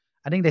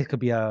 I think there could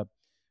be a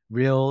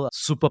real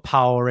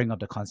superpowering of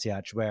the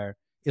concierge where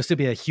it'll still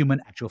be a human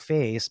actual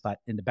face, but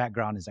in the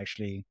background is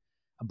actually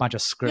a bunch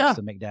of scripts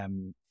to make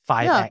them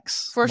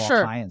 5x for more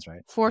sure. clients,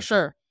 right? For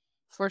sure.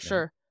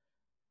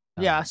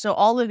 Yeah. So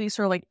all of these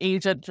are like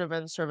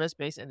agent-driven,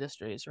 service-based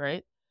industries,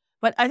 right?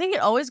 But I think it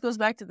always goes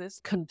back to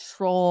this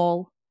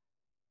control.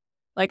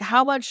 Like,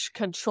 how much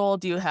control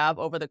do you have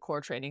over the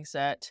core training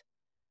set,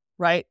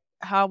 right?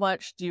 How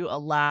much do you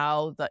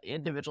allow the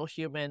individual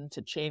human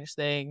to change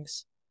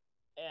things?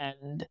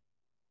 And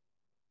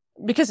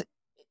because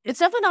it's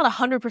definitely not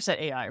 100%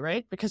 AI,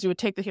 right? Because you would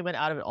take the human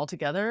out of it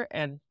altogether.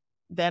 And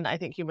then I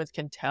think humans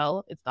can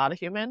tell it's not a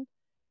human.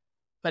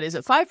 But is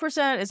it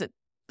 5%? Is it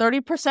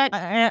 30%?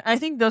 I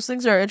think those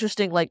things are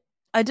interesting. Like,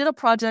 I did a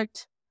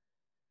project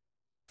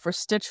for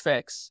Stitch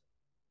Fix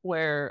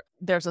where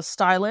there's a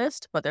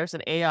stylist, but there's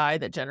an AI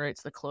that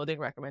generates the clothing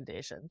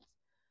recommendations.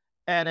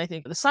 And I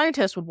think the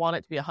scientists would want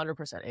it to be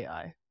 100%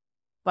 AI.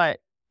 But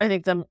I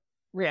think the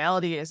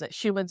reality is that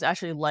humans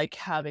actually like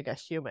having a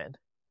human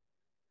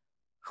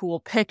who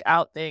will pick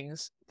out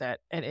things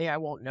that an AI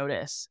won't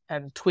notice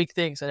and tweak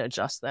things and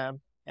adjust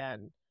them.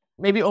 And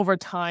maybe over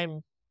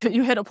time,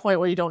 you hit a point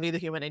where you don't need the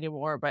human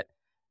anymore. But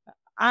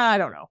I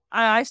don't know.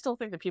 I still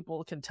think that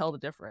people can tell the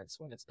difference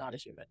when it's not a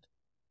human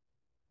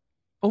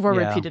over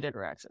repeated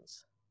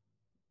interactions.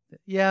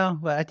 Yeah,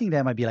 but I think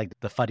that might be like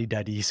the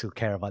fuddy-duddies who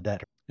care about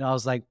that. You know, I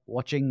was like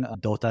watching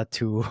Dota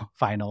 2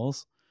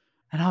 finals,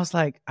 and I was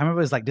like, I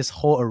remember it was like this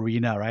whole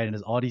arena, right? And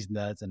there's all these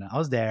nerds, and I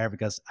was there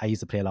because I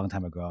used to play a long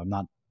time ago. I'm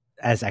not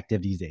as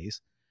active these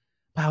days.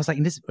 But I was like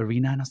in this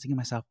arena, and I was thinking to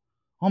myself,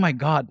 oh my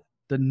God,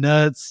 the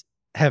nerds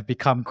have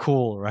become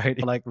cool, right?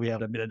 Like we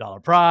have the $1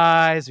 million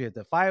prize, we have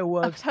the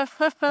fireworks.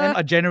 And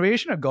a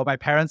generation ago, my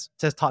parents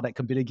just thought that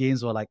computer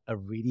games were like a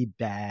really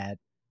bad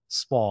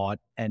sport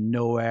and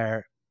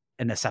nowhere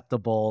an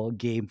acceptable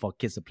game for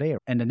kids to play.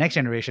 And the next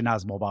generation now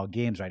is mobile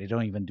games, right? They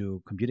don't even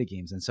do computer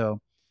games. And so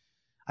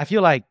I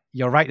feel like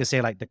you're right to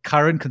say like the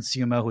current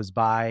consumer who's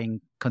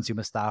buying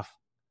consumer stuff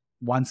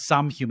wants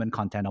some human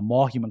content or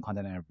more human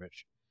content than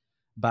average.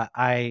 But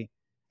I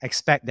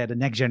expect that the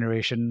next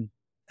generation,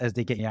 as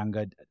they get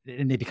younger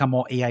and they become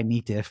more AI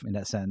native in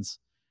that sense,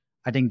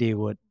 I think they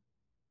would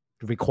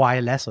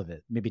require less of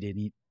it. Maybe they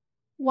need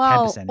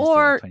 10% instead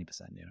of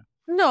 20%, you know?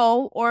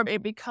 No, or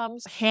it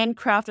becomes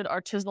handcrafted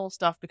artisanal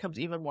stuff becomes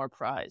even more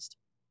prized.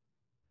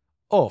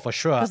 Oh, for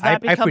sure. Because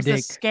that becomes the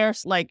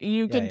scarce, like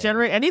you can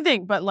generate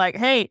anything, but like,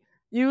 hey,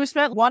 you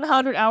spent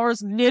 100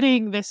 hours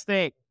knitting this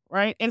thing,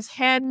 right? It's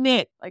hand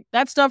knit. Like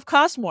that stuff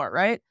costs more,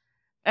 right?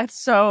 And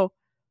so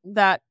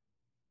that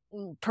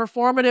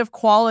performative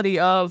quality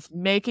of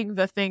making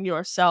the thing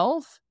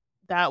yourself,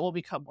 that will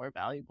become more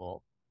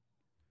valuable.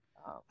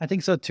 I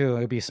think so too.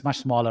 It'll be much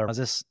smaller. I was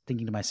just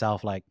thinking to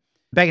myself, like,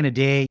 back in the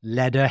day,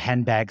 leather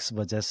handbags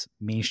were just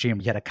mainstream.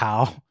 You had a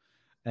cow,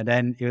 and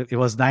then it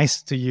was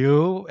nice to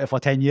you for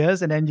 10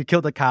 years, and then you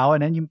killed the cow,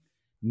 and then you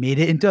made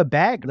it into a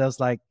bag. That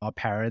was like our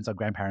parents' or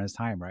grandparents'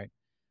 time, right?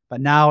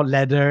 But now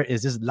leather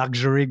is this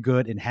luxury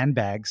good in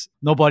handbags.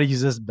 Nobody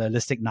uses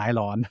ballistic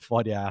nylon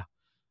for their,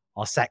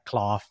 or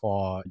sackcloth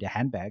for their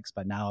handbags,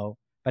 but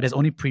there's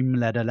only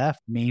premium leather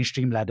left,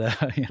 mainstream leather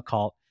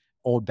called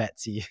Old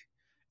Betsy.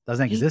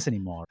 Doesn't exist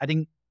anymore. I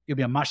think it'll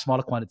be a much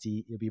smaller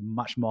quantity. It'll be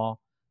much more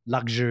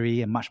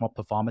luxury and much more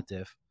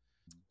performative.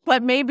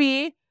 But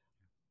maybe,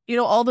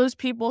 all those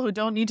people who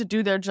don't need to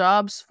do their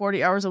jobs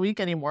 40 hours a week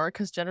anymore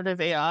because generative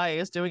AI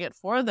is doing it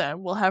for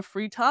them will have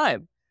free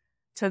time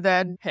to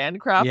then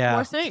handcraft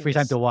more things. Free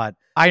time to what?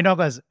 I know,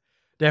 because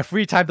they have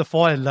free time to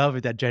fall in love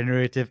with their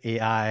generative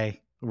AI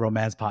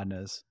romance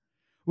partners.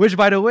 Which,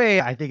 by the way,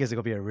 I think is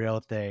going to be a real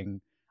thing.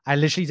 I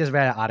literally just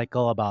read an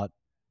article about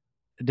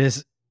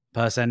this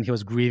person. He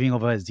was grieving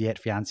over his dead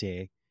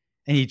fiancée,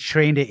 and he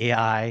trained the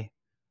AI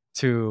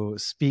to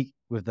speak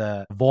with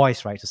the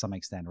voice, right, to some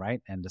extent,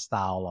 right, and the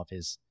style of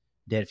his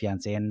dead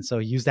fiancée. And so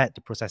he used that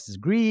to process his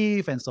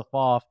grief and so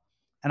forth.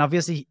 And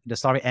obviously, the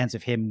story ends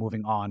with him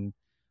moving on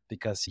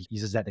because he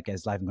uses that to get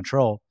his life in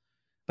control.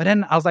 But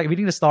then I was like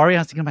reading the story, and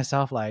I was thinking to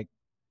myself, like,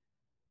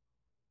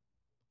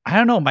 I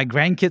don't know, my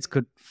grandkids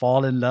could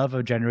fall in love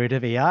with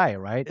generative AI,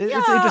 right? It's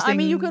interesting. I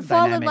mean, you could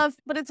fall in love,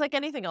 but it's like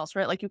anything else,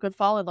 right? Like you could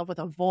fall in love with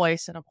a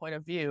voice and a point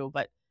of view,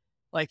 but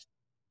like you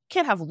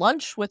can't have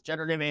lunch with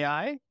generative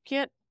AI. You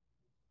can't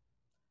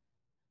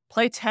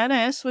play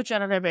tennis with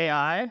generative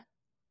AI.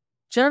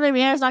 Generative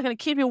AI is not going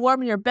to keep you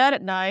warm in your bed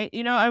at night.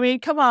 I mean,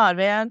 come on,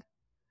 man.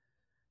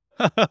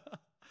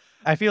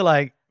 I feel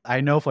like I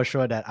know for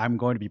sure that I'm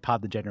going to be part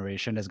of the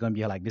generation that's going to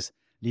be like this,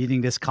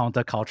 leading this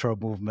countercultural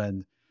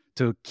movement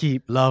to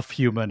keep love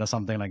human or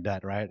something like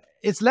that, right?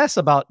 It's less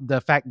about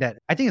the fact that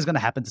I think it's going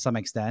to happen to some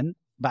extent,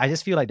 but I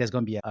just feel like there's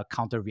going to be a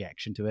counter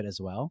reaction to it as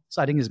well.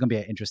 So I think it's going to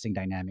be an interesting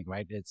dynamic,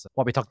 right? It's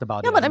what we talked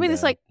about. Yeah, but I mean,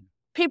 it's like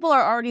people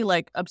are already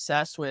like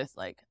obsessed with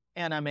like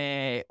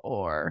anime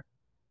or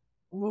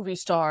movie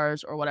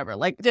stars or whatever.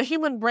 Like the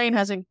human brain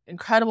has an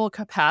incredible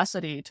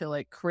capacity to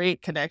like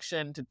create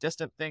connection to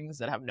distant things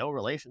that have no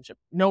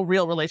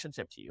real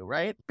relationship to you,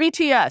 right?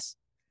 BTS.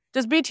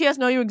 Does BTS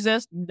know you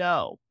exist?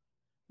 No.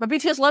 But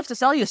BTS loves to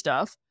sell you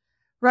stuff,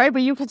 right?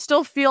 But you can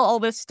still feel all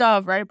this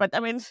stuff, right? But I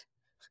mean,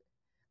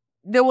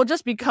 there will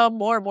just become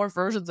more and more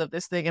versions of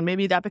this thing, and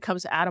maybe that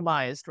becomes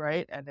atomized,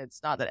 right? And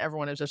it's not that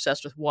everyone is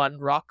obsessed with one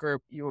rock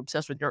group. You're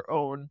obsessed with your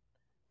own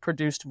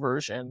produced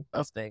version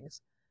of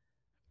things.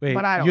 Wait,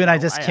 But I don't you and I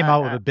know. just came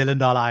out with a $1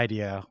 billion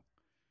idea.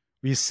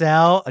 We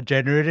sell a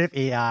generative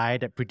AI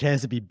that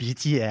pretends to be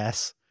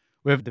BTS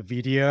with the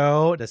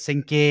video, the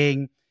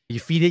syncing. You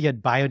feed it your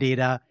bio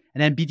data,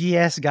 and then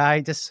BTS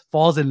guy just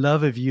falls in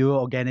love with you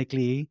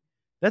organically.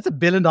 That's a $1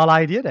 billion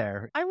idea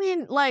there. I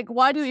mean, like,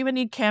 why do you even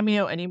need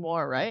Cameo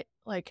anymore, right?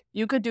 Like,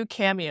 you could do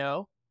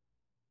Cameo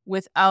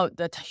without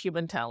the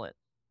human talent.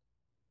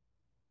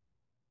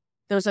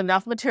 There's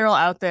enough material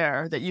out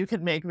there that you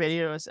can make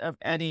videos of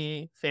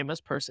any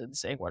famous person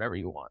saying whatever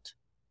you want.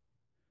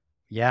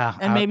 Yeah.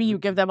 And maybe you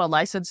give them a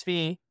license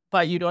fee,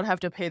 but you don't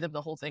have to pay them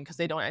the whole thing because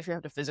they don't actually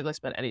have to physically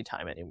spend any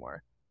time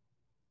anymore.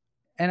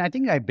 And I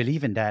think I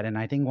believe in that. And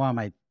I think one of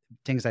my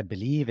things I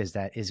believe is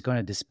that it's going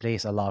to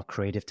displace a lot of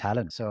creative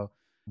talent. So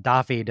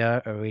Darth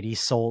Vader already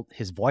sold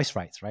his voice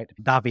rights, right?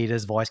 Darth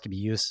Vader's voice can be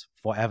used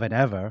forever and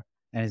ever,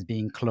 and is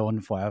being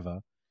cloned forever.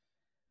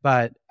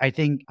 But I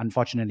think,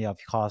 unfortunately, of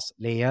course,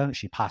 Leia,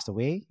 she passed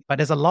away. But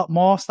there's a lot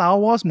more Star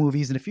Wars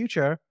movies in the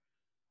future.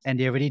 And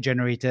they already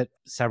generated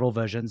several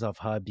versions of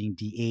her being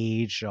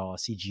de-aged or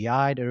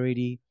CGI'd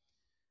already.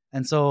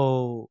 And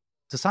so,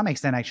 to some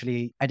extent,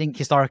 actually, I think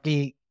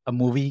historically, a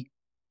movie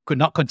could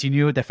not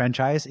continue the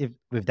franchise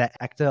with that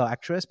actor or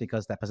actress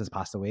because that person's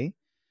passed away.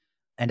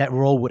 And that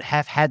role would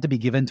have had to be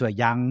given to a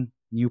young,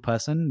 new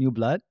person, new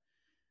blood.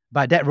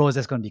 But that role is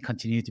just going to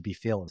continue to be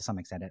filled to some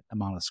extent, that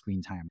amount of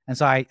screen time. And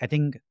so I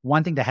think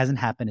one thing that hasn't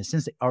happened is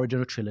since the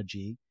original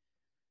trilogy,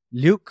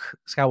 Luke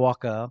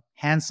Skywalker,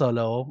 Han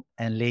Solo,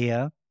 and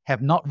Leia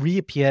have not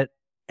reappeared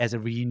as a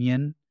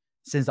reunion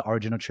since the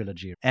original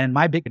trilogy. And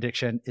my big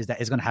prediction is that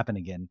it's going to happen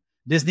again.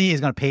 Disney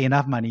is going to pay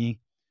enough money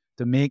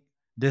to make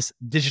this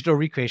digital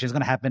recreation. It's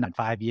going to happen in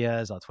 5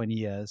 years or 20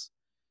 years.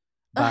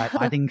 But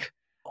I think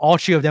all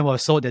three of them will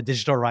have sold their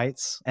digital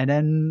rights. And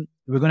then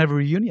we're going to have a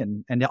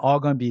reunion. And they're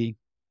all going to be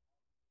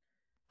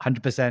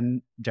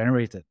 100%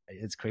 generated.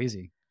 It's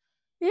crazy.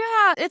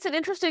 Yeah, it's an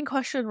interesting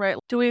question, right?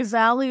 Do we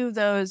value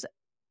those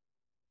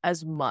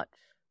as much?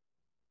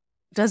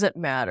 Does it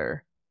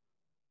matter?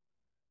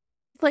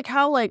 Like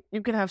how like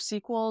you can have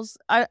sequels.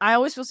 I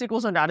always feel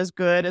sequels are not as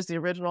good as the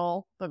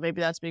original, but maybe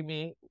that's being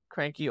me,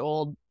 cranky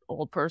old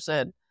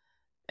person.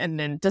 And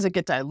then does it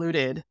get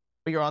diluted?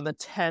 You're on the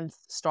 10th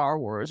Star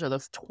Wars or the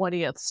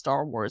 20th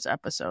Star Wars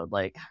episode.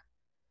 Like,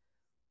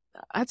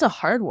 that's a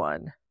hard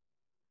one.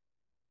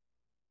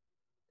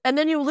 And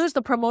then you lose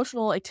the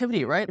promotional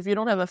activity, right? If you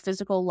don't have a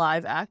physical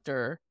live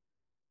actor,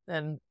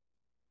 then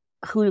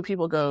who do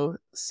people go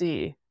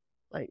see?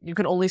 Like, you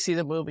can only see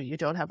the movie. You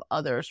don't have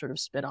other sort of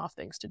spin-off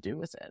things to do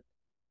with it.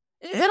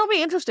 It'll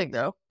be interesting,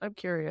 though. I'm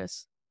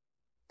curious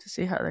to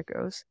see how that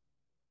goes.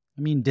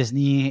 I mean,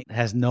 Disney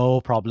has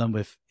no problem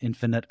with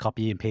infinite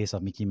copy and paste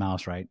of Mickey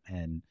Mouse, right?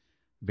 And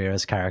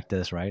various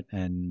characters, right?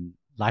 And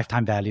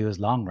lifetime value is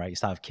long, right? You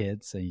start with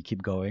kids and you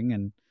keep going,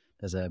 and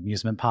there's an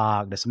amusement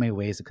park. There's so many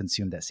ways to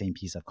consume that same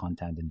piece of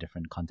content in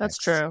different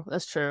contexts.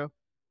 That's true.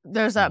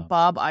 There's that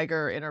Bob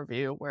Iger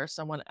interview where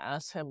someone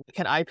asked him,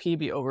 can IP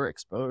be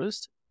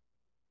overexposed?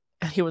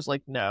 And he was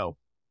like, no.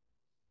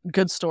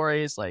 Good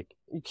stories, like,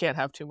 you can't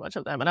have too much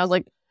of them. And I was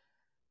like,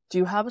 do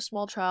you have a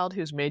small child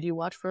who's made you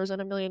watch Frozen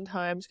a million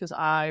times? Because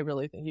I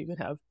really think you can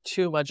have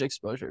too much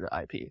exposure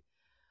to IP.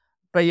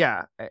 But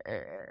yeah,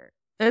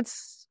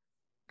 it's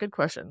a good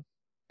question.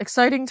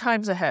 Exciting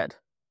times ahead.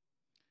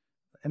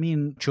 I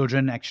mean,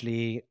 children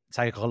actually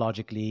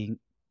psychologically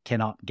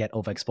cannot get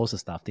overexposed to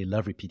stuff. They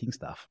love repeating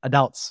stuff.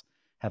 Adults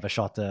have a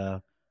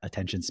shorter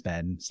attention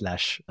span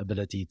 /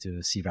 ability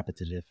to see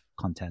repetitive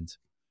content.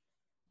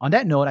 On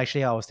that note,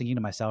 actually, I was thinking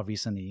to myself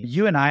recently,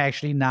 you and I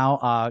actually now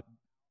are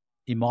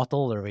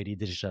immortal already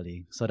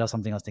digitally. So that's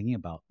something I was thinking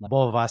about. Like,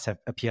 both of us have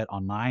appeared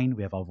online.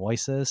 We have our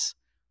voices.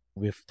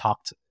 We've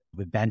talked,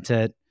 we've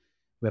bantered.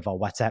 We have our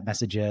WhatsApp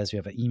messages. We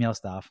have our email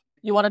stuff.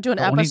 You want to do an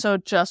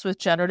episode just with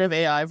generative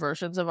AI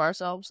versions of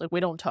ourselves? Like, we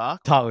don't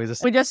talk.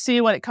 We just see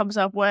what it comes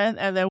up with,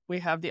 and then we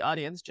have the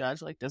audience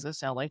judge. Like, does it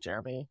sound like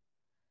Jeremy?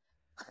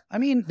 I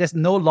mean, there's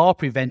no law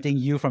preventing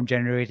you from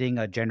generating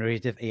a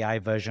generative AI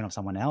version of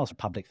someone else, a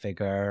public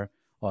figure,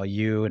 or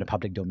you in a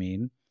public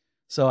domain.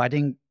 So I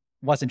think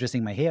what's interesting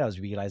in my head, I was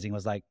realizing,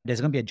 was like, there's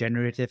going to be a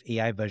generative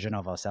AI version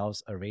of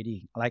ourselves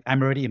already. Like,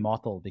 I'm already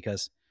immortal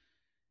because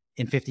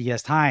in 50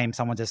 years' time,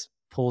 someone just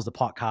pulls the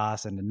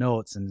podcast and the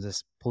notes and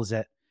just pulls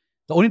it.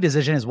 The only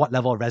decision is what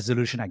level of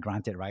resolution I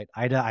grant it, right?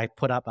 Either I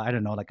put up, I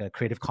don't know, like a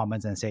Creative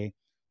Commons and say,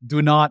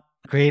 do not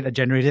create a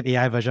generative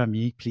AI version of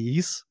me,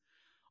 please.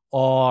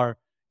 Or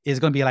it's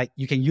going to be like,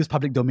 you can use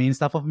public domain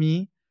stuff of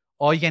me,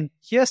 or you can,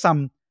 here's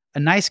some a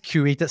nice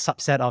curated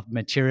subset of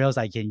materials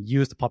I can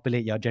use to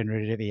populate your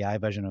generative AI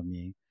version of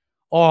me.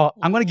 Or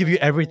I'm going to give you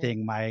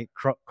everything, my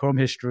Chrome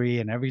history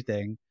and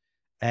everything.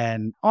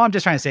 And all I'm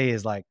just trying to say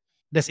is like,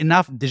 there's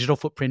enough digital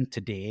footprint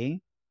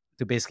today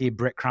to basically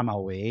breadcrumb our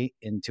way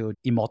into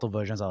immortal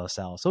versions of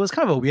ourselves. So it's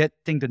kind of a weird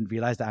thing to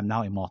realize that I'm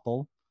now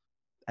immortal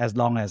as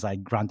long as I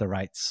grant the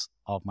rights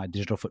of my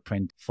digital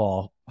footprint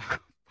for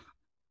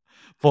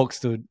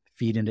folks to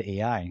feed into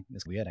AI.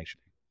 It's weird,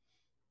 actually.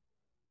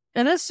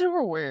 It is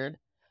super weird.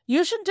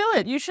 You should do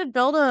it. You should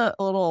build a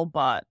little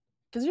bot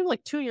because you have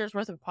like 2 years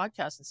worth of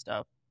podcasts and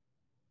stuff.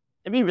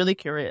 I'd be really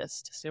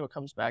curious to see what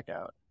comes back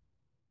out.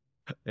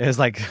 It's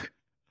like,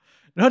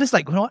 just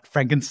like, what,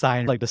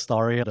 Frankenstein, like the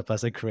story of the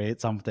person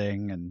creates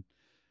something. And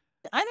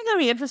I think that'd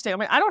be interesting. I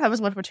mean, I don't have as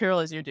much material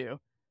as you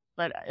do,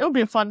 but it would be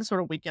a fun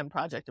sort of weekend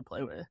project to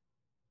play with.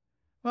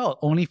 Well,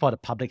 only for the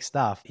public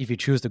stuff. If you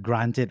choose to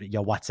grant it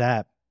your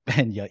WhatsApp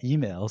and your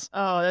emails.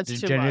 Oh, that's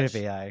too generative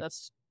much. AI. I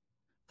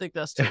think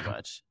that's too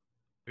much.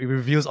 It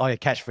reviews all your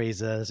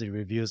catchphrases. It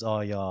reviews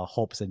all your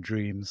hopes and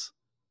dreams.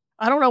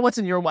 I don't know what's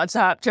in your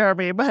WhatsApp,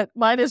 Jeremy, but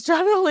mine is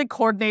generally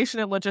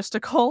coordination and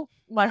logistical.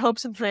 My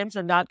hopes and dreams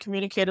are not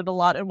communicated a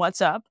lot in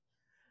WhatsApp.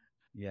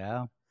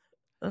 Yeah.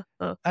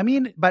 I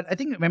mean, but I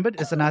think, remember,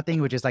 it's another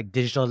thing which is like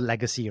digital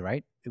legacy,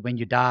 right? When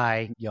you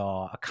die,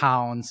 your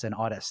accounts and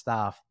all that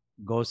stuff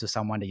goes to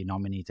someone that you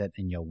nominated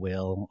in your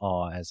will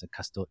or as a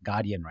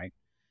guardian, right?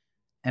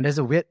 And there's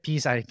a weird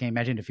piece I can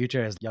imagine in the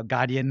future is your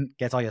guardian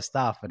gets all your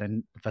stuff and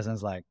then the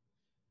person's like,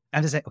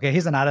 I'm just saying, okay,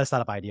 here's another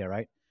startup idea,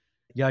 right?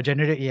 Your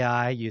generative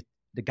AI,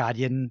 the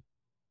guardian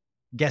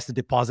gets to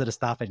deposit the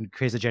stuff and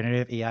creates a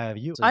generative AI of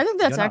you. So I think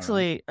that's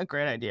actually a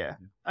great idea.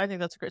 I think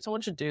that's great.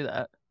 Someone should do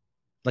that.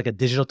 Like a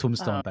digital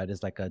tombstone, but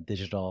it's like a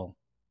digital,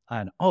 I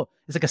don't know. Oh,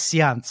 it's like a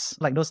seance,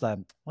 like those,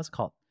 what's it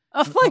called?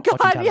 Oh my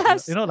God,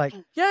 yes. You know, like...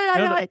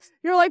 Yeah.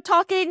 You're like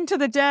talking to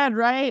the dead,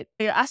 right?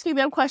 You're asking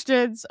them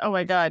questions. Oh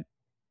my God.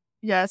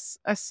 Yes,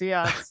 a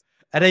seance.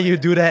 And then you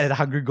do that at the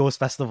Hungry Ghost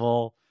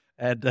Festival.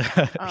 And,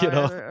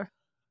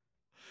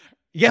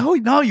 Yeah,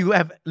 now you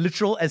have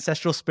literal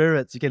ancestral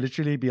spirits. You can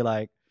literally be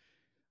like,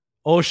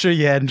 oh, Shi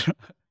Yan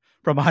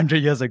from 100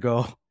 years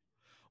ago.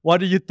 What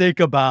do you think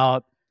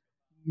about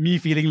me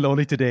feeling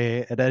lonely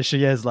today? And then Shi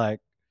Yan's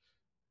like,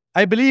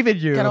 I believe in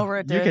you. Get over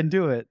it, dude. You can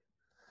do it.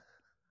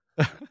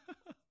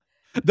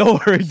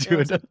 Don't worry,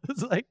 dude.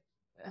 It's like,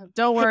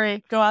 don't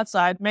worry. Go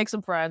outside. Make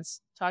some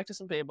friends. Talk to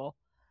some people.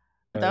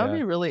 That would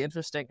be really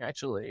interesting,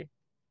 actually.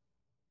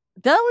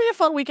 That would be a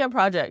fun weekend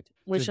project.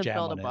 We should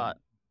build a bot.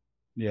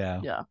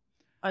 Yeah. Yeah.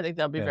 I think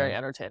that would be very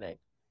entertaining.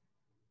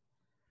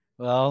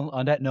 Well,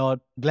 on that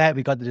note, glad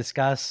we got to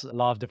discuss a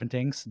lot of different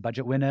things.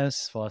 Budget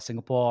winners for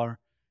Singapore,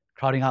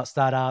 crowding out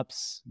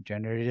startups,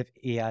 generative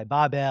AI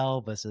barbell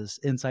versus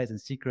insights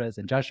and secrets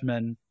and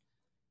judgment.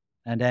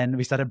 And then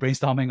we started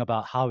brainstorming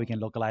about how we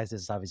can localize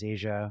this in Southeast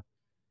Asia,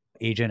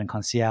 agent and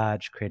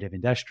concierge, creative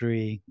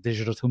industry,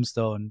 digital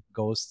tombstone,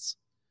 ghosts.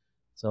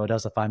 So that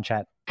was a fun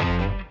chat.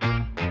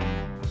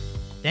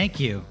 Thank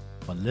you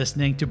for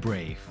listening to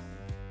Brave.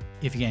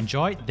 If you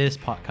enjoyed this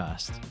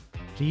podcast,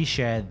 please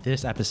share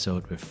this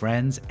episode with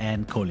friends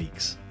and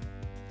colleagues.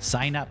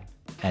 Sign up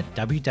at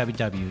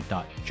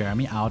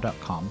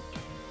www.jeremyau.com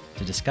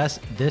to discuss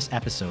this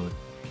episode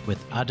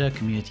with other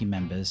community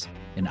members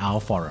in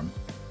our forum.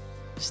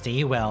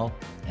 Stay well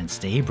and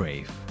stay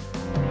brave.